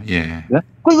 그렇죠. 예. 네?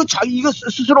 이거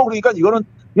스스로 그러니까 이거는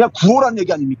그냥 구호란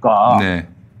얘기 아닙니까? 네.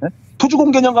 네? 토지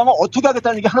공개념 강화 어떻게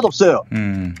하겠다는 얘기 하나도 없어요.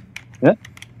 네?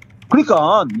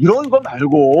 그러니까 이런 거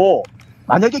말고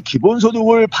만약에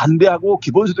기본소득을 반대하고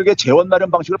기본소득의 재원 마련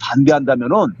방식을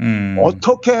반대한다면은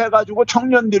어떻게 해가지고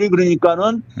청년들이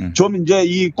그러니까는 좀 이제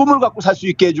이 꿈을 갖고 살 수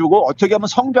있게 해주고 어떻게 하면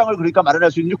성장을 그러니까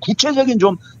마련할 수 있는지 구체적인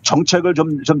좀 정책을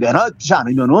좀 내놔주지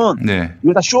않으면은 네.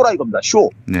 이게 다 쇼라 이겁니다. 쇼.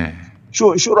 네.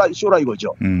 쇼라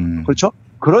이거죠. 그렇죠?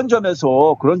 그런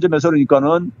점에서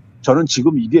그러니까는 저는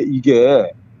지금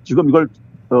이게 지금 이걸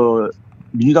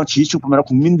민주당 지지층뿐만 아니라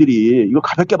국민들이 이거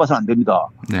가볍게 봐서는 안 됩니다.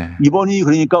 네. 이번이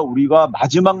그러니까 우리가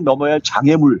마지막 넘어야 할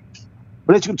장애물에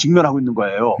지금 직면하고 있는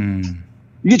거예요.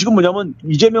 이게 지금 뭐냐면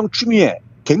이재명 추미애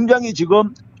굉장히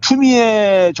지금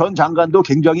추미애 전 장관도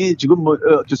굉장히 지금 뭐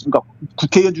어떻습니까?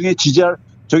 국회의원 중에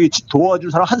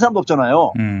도와줄 사람 한 사람도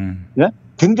없잖아요. 예?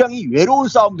 굉장히 외로운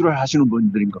싸움들을 하시는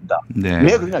분들인 겁니다. 네.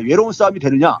 왜 그러냐? 외로운 싸움이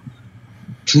되느냐?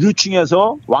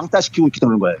 주류층에서 왕따시키고 있기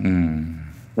때문인 거예요.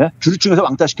 예? 주류층에서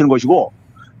왕따시키는 것이고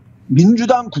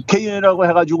민주당 국회의원이라고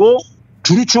해가지고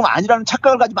주류층 아니라는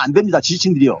착각을 가지면 안 됩니다.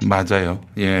 지지층들이요. 맞아요.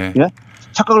 예. 예?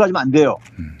 착각을 가지면 안 돼요.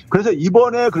 그래서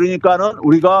이번에 그러니까는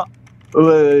우리가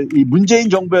이 문재인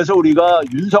정부에서 우리가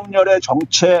윤석열의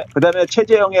정책, 그다음에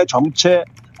최재형의 정책,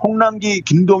 홍남기,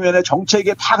 김동연의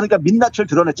정책에 다 그러니까 민낯을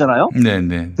드러냈잖아요.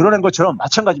 네네. 드러낸 것처럼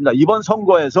마찬가지입니다. 이번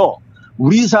선거에서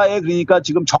우리 사회 그러니까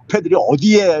지금 적폐들이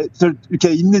어디에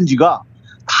이렇게 있는지가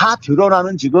다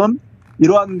드러나는 지금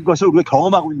이러한 것을 우리가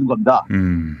경험하고 있는 겁니다.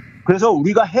 그래서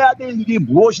우리가 해야 될 일이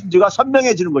무엇인지가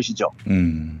선명해지는 것이죠.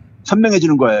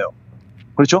 선명해지는 거예요.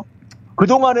 그렇죠?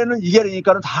 그동안에는 이게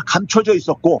그러니까는 다 감춰져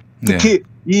있었고 특히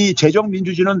이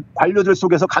재정민주주의는 관료들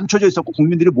속에서 감춰져 있었고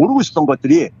국민들이 모르고 있었던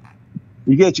것들이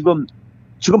이게 지금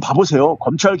봐보세요.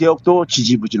 검찰개혁도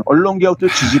지지부진, 언론개혁도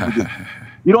지지부진.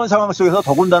 이런 상황 속에서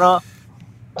더군다나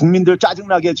국민들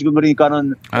짜증나게 지금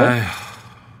그러니까는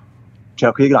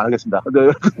제가 그 얘기는 안 하겠습니다.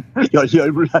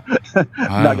 열불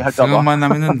나게 할까봐. 생각만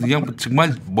하면은 그냥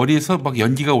정말 머리에서 막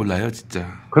연기가 올라요, 진짜.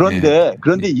 그런데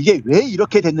이게 왜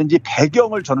이렇게 됐는지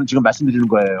배경을 저는 지금 말씀드리는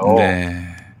거예요. 네.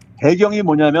 배경이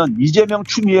뭐냐면 이재명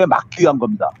추미애 막기 위한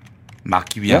겁니다.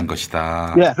 막기 위한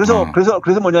것이다. 예, 그래서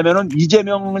뭐냐면은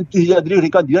이재명 지지자들이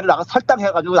그러니까 니네를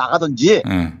설당해가지고 나가든지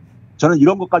저는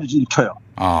이런 것까지 일으켜요.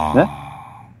 네?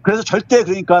 그래서 절대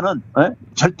그러니까는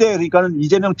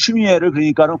이재명 추미애를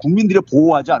그러니까는 국민들이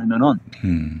보호하지 않으면은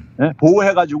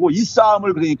보호해가지고 이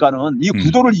싸움을 그러니까는 이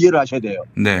구도를 이해를 하셔야 돼요.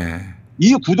 네.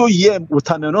 이 구도 이해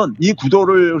못하면은 이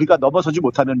구도를 우리가 넘어서지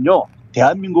못하면요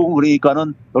대한민국은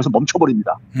그러니까는 여기서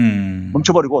멈춰버립니다.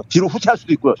 멈춰버리고 뒤로 후퇴할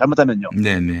수도 있고요. 잘못하면요.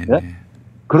 네네. 네?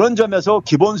 그런 점에서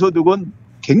기본소득은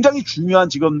굉장히 중요한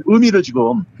지금 의미를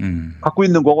지금 갖고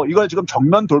있는 거고 이걸 지금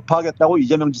정면 돌파하겠다고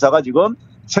이재명 지사가 지금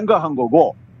생각한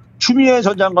거고 추미애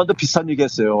전 장관도 비슷한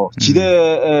얘기했어요.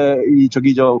 지대에 이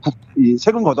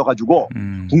세금 걷어가지고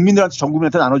국민들한테 전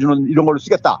국민한테 나눠주는 이런 걸로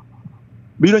쓰겠다.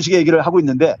 뭐 이런 식의 얘기를 하고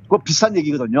있는데 그거 비슷한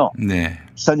얘기거든요. 네.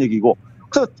 비슷한 얘기고.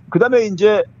 그래서 그다음에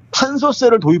이제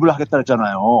탄소세를 도입을 하겠다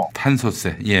했잖아요.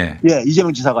 탄소세. 예. 예,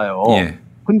 이재명 지사가요. 예.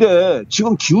 근데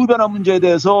지금 기후변화 문제에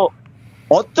대해서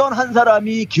어떤 한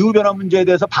사람이 기후변화 문제에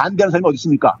대해서 반대하는 사람이 어디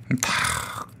있습니까?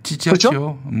 지지하죠.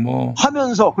 그렇죠? 뭐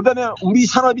하면서 그다음에 우리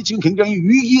산업이 지금 굉장히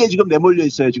위기에 지금 내몰려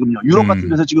있어요. 지금요. 유럽 같은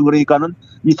데서 지금 그러니까는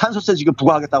이 탄소세 지금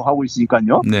부과하겠다고 하고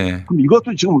있으니까요. 네. 그럼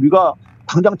이것도 지금 우리가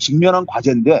당장 직면한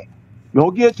과제인데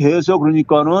여기에 대해서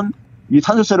그러니까는 이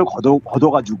탄소세를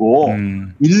걷어가지고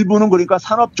일부는 그러니까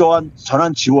산업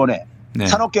전환 지원에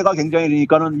산업계가 굉장히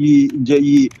그러니까는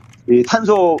이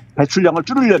탄소 배출량을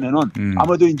줄이려면은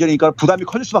아무래도 이제 그러니까 부담이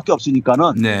커질 수밖에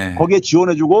없으니까는 거기에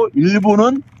지원해주고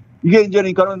일부는 이게 이제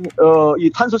그러니까는 이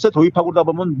탄소세 도입하고 그러다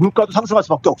보면 물가도 상승할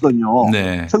수밖에 없거든요.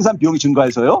 생산 비용이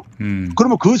증가해서요.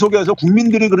 그러면 그 속에서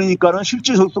국민들이 그러니까는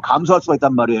실질 소득도 감소할 수가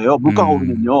있단 말이에요. 물가가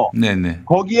오르면요.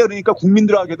 거기에 그러니까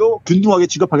국민들에게도 균등하게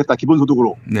지급하겠다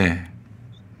기본소득으로.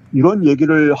 이런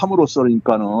얘기를 함으로써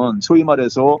그러니까는 소위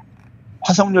말해서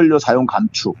화석연료 사용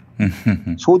감축,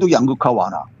 소득 양극화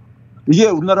완화. 이게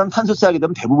우리나라는 탄소세 하게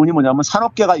되면 대부분이 뭐냐면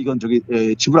산업계가 이건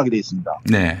지불하게 돼 있습니다.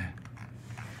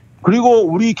 그리고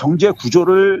우리 경제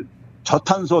구조를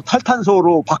저탄소,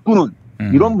 탈탄소로 바꾸는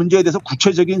이런 문제에 대해서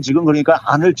구체적인 지금 그러니까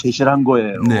안을 제시를 한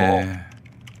거예요.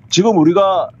 지금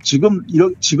우리가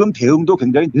지금 대응도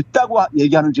굉장히 늦다고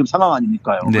얘기하는 지금 상황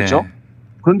아닙니까요? 그렇죠?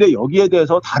 그런데 여기에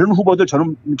대해서 다른 후보들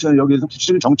저는 여기에서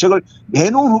구체적인 정책을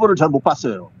내놓은 후보를 잘 못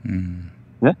봤어요.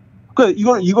 예?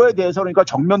 그러니까 이거에 대해서 그러니까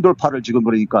정면 돌파를 지금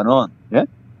그러니까는 예?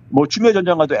 뭐 추미애 전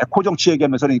장관도 에코 정치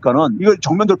얘기하면서 그러니까는 이걸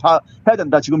정면 돌파해야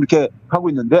된다 지금 이렇게 하고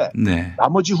있는데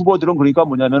나머지 후보들은 그러니까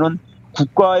뭐냐면은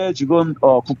국가의 지금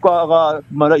국가가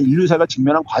말이야 인류 사회가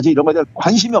직면한 과제 이런 거에 대해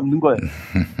관심이 없는 거예요.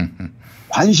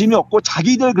 관심이 없고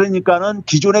자기들 그러니까는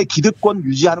기존의 기득권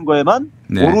유지하는 거에만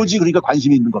오로지 그러니까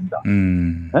관심이 있는 겁니다.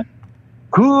 네?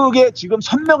 그게 지금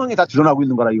선명하게 다 드러나고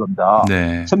있는 거라 이겁니다.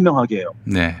 선명하게요.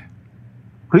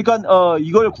 그러니까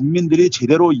이걸 국민들이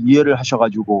제대로 이해를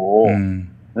하셔가지고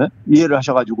이해를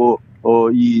하셔가지고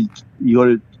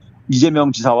이걸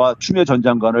이재명 지사와 추미애 전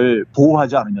장관을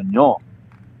보호하지 않으면요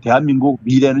대한민국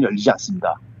미래는 열리지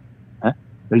않습니다.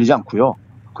 열리지 않고요.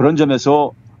 그런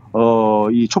점에서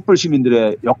이 촛불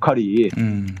시민들의 역할이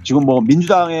지금 뭐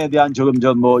민주당에 대한 지금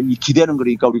이 기대는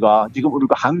그러니까 우리가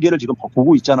한계를 지금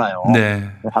보고 있잖아요. 네.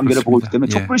 한계를 그렇습니다. 보고 있기 때문에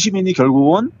예. 촛불 시민이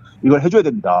결국은 이걸 해줘야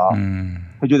됩니다.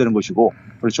 해줘야 되는 것이고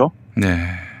그렇죠. 네.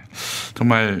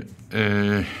 정말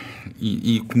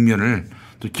이 국면을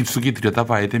또 깊숙이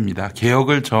들여다봐야 됩니다.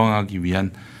 개혁을 저항하기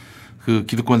위한 그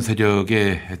기득권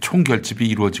세력의 총결집이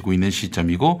이루어지고 있는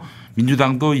시점이고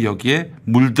민주당도 여기에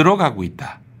물들어가고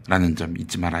있다라는 점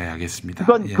잊지 말아야 하겠습니다.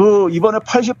 그러니까 예. 그 이번에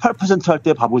 88% 할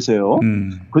때 봐보세요.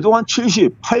 그동안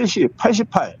 70, 80,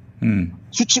 88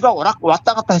 수치가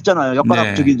왔다 갔다 했잖아요.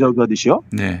 엿가락 네. 하듯이요.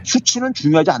 네. 수치는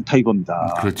중요하지 않다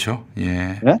이겁니다. 그렇죠.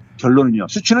 예. 네? 결론은요.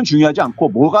 수치는 중요하지 않고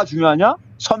뭐가 중요하냐?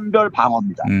 선별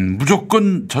방어입니다.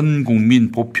 무조건 전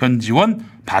국민 보편 지원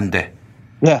반대.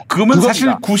 예. 그러면 그겁니다. 사실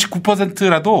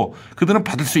 99%라도 그들은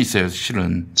받을 수 있어요,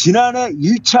 실은. 지난해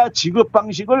 1차 지급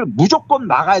방식을 무조건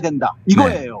막아야 된다.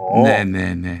 이거예요.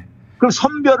 네. 그럼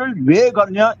선별을 왜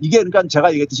가느냐? 이게 그러니까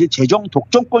제가 얘기했듯이 재정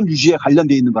독점권 유지에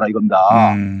관련돼 있는 거라 이겁니다.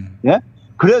 예?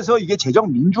 그래서 이게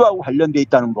재정 민주화하고 관련돼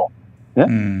있다는 거. 예?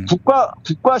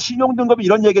 국가 신용 등급이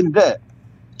이런 얘기인데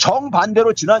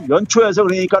정반대로 지난 연초에서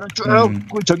그러니까는 쭉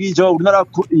우리나라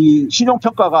이 신용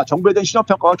평가가 정부에 대한 신용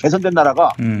평가가 개선된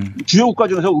나라가 주요 국가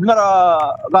중에서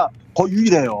우리나라가 거의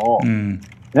유일해요.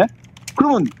 예?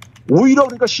 그러면 오히려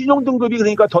그러니까 신용 등급이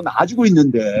그러니까 더 나아지고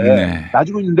있는데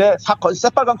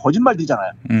새빨간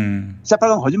거짓말들이잖아요.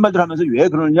 새빨간 거짓말들 하면서 왜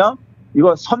그러느냐?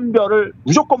 이거 선별을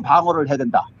무조건 방어를 해야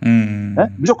된다. 예?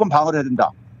 무조건 방어를 해야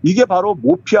된다. 이게 바로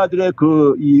모피아들의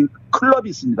이 클럽이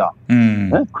있습니다.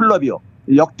 예? 클럽이요.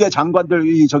 역대 장관들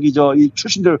이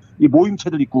출신들 이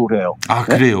모임체들 있고 그래요. 아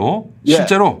그래요? 예.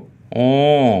 실제로?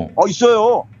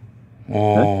 있어요.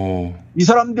 예? 이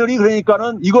사람들이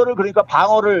그러니까는 이거를 그러니까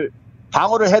방어를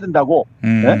해야 된다고.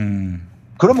 예?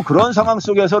 그러면 그런 상황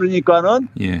속에서 그러니까는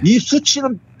이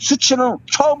수치는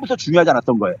처음부터 중요하지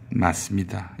않았던 거예요.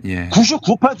 맞습니다. 예.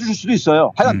 99% 줄 수도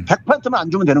있어요. 하여간 100%만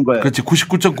안 주면 되는 거예요. 그렇지.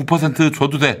 99.9%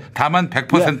 줘도 돼. 다만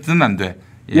 100%는 안 돼.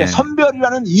 예,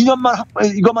 선별이라는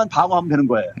이것만 방어하면 되는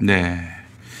거예요. 네.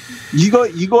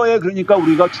 이거에 그러니까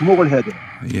우리가 주목을 해야 돼요.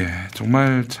 예,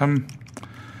 정말 참,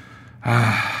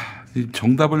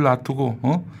 정답을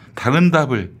놔두고, 다른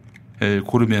답을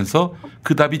고르면서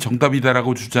그 답이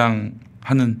정답이다라고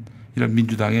주장하는 이런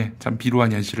민주당의 참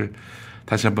비루한 현실을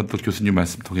다시 한번 또 교수님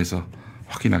말씀 통해서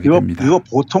확인하게 됩니다. 이거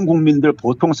보통 국민들,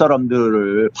 보통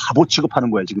사람들을 바보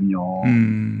취급하는 거예요, 지금요.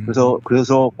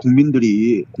 그래서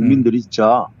국민들이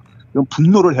진짜 이건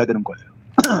분노를 해야 되는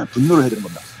거예요. 분노를 해야 되는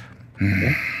겁니다.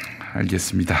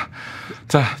 알겠습니다.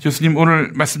 자, 교수님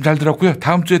오늘 말씀 잘 들었고요.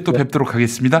 다음 주에 또 뵙도록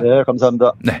하겠습니다. 네,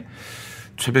 감사합니다. 네.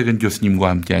 최백은 교수님과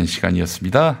함께한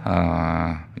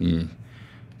시간이었습니다. 이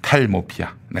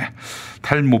탈모피아. 네.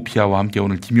 탈모피아와 함께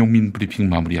오늘 김용민 브리핑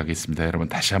마무리하겠습니다. 여러분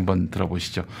다시 한번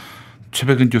들어보시죠.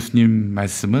 최백은 교수님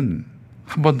말씀은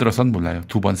한 번 들어선 몰라요.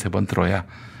 두 번, 세 번 들어야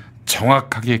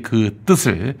정확하게 그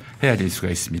뜻을 헤아릴 수가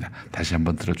있습니다. 다시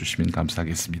한번 들어주시면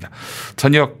감사하겠습니다.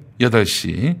 저녁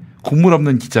 8시 국물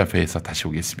없는 기자회에서 다시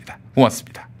오겠습니다.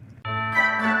 고맙습니다.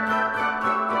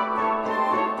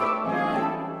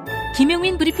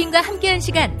 김용민 브리핑과 함께한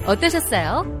시간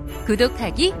어떠셨어요?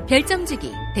 구독하기, 별점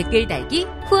주기, 댓글 달기,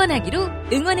 후원하기로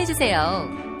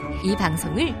응원해주세요. 이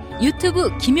방송을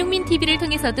유튜브 김용민 TV를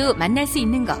통해서도 만날 수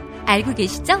있는 거 알고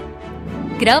계시죠?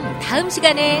 그럼 다음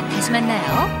시간에 다시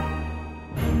만나요.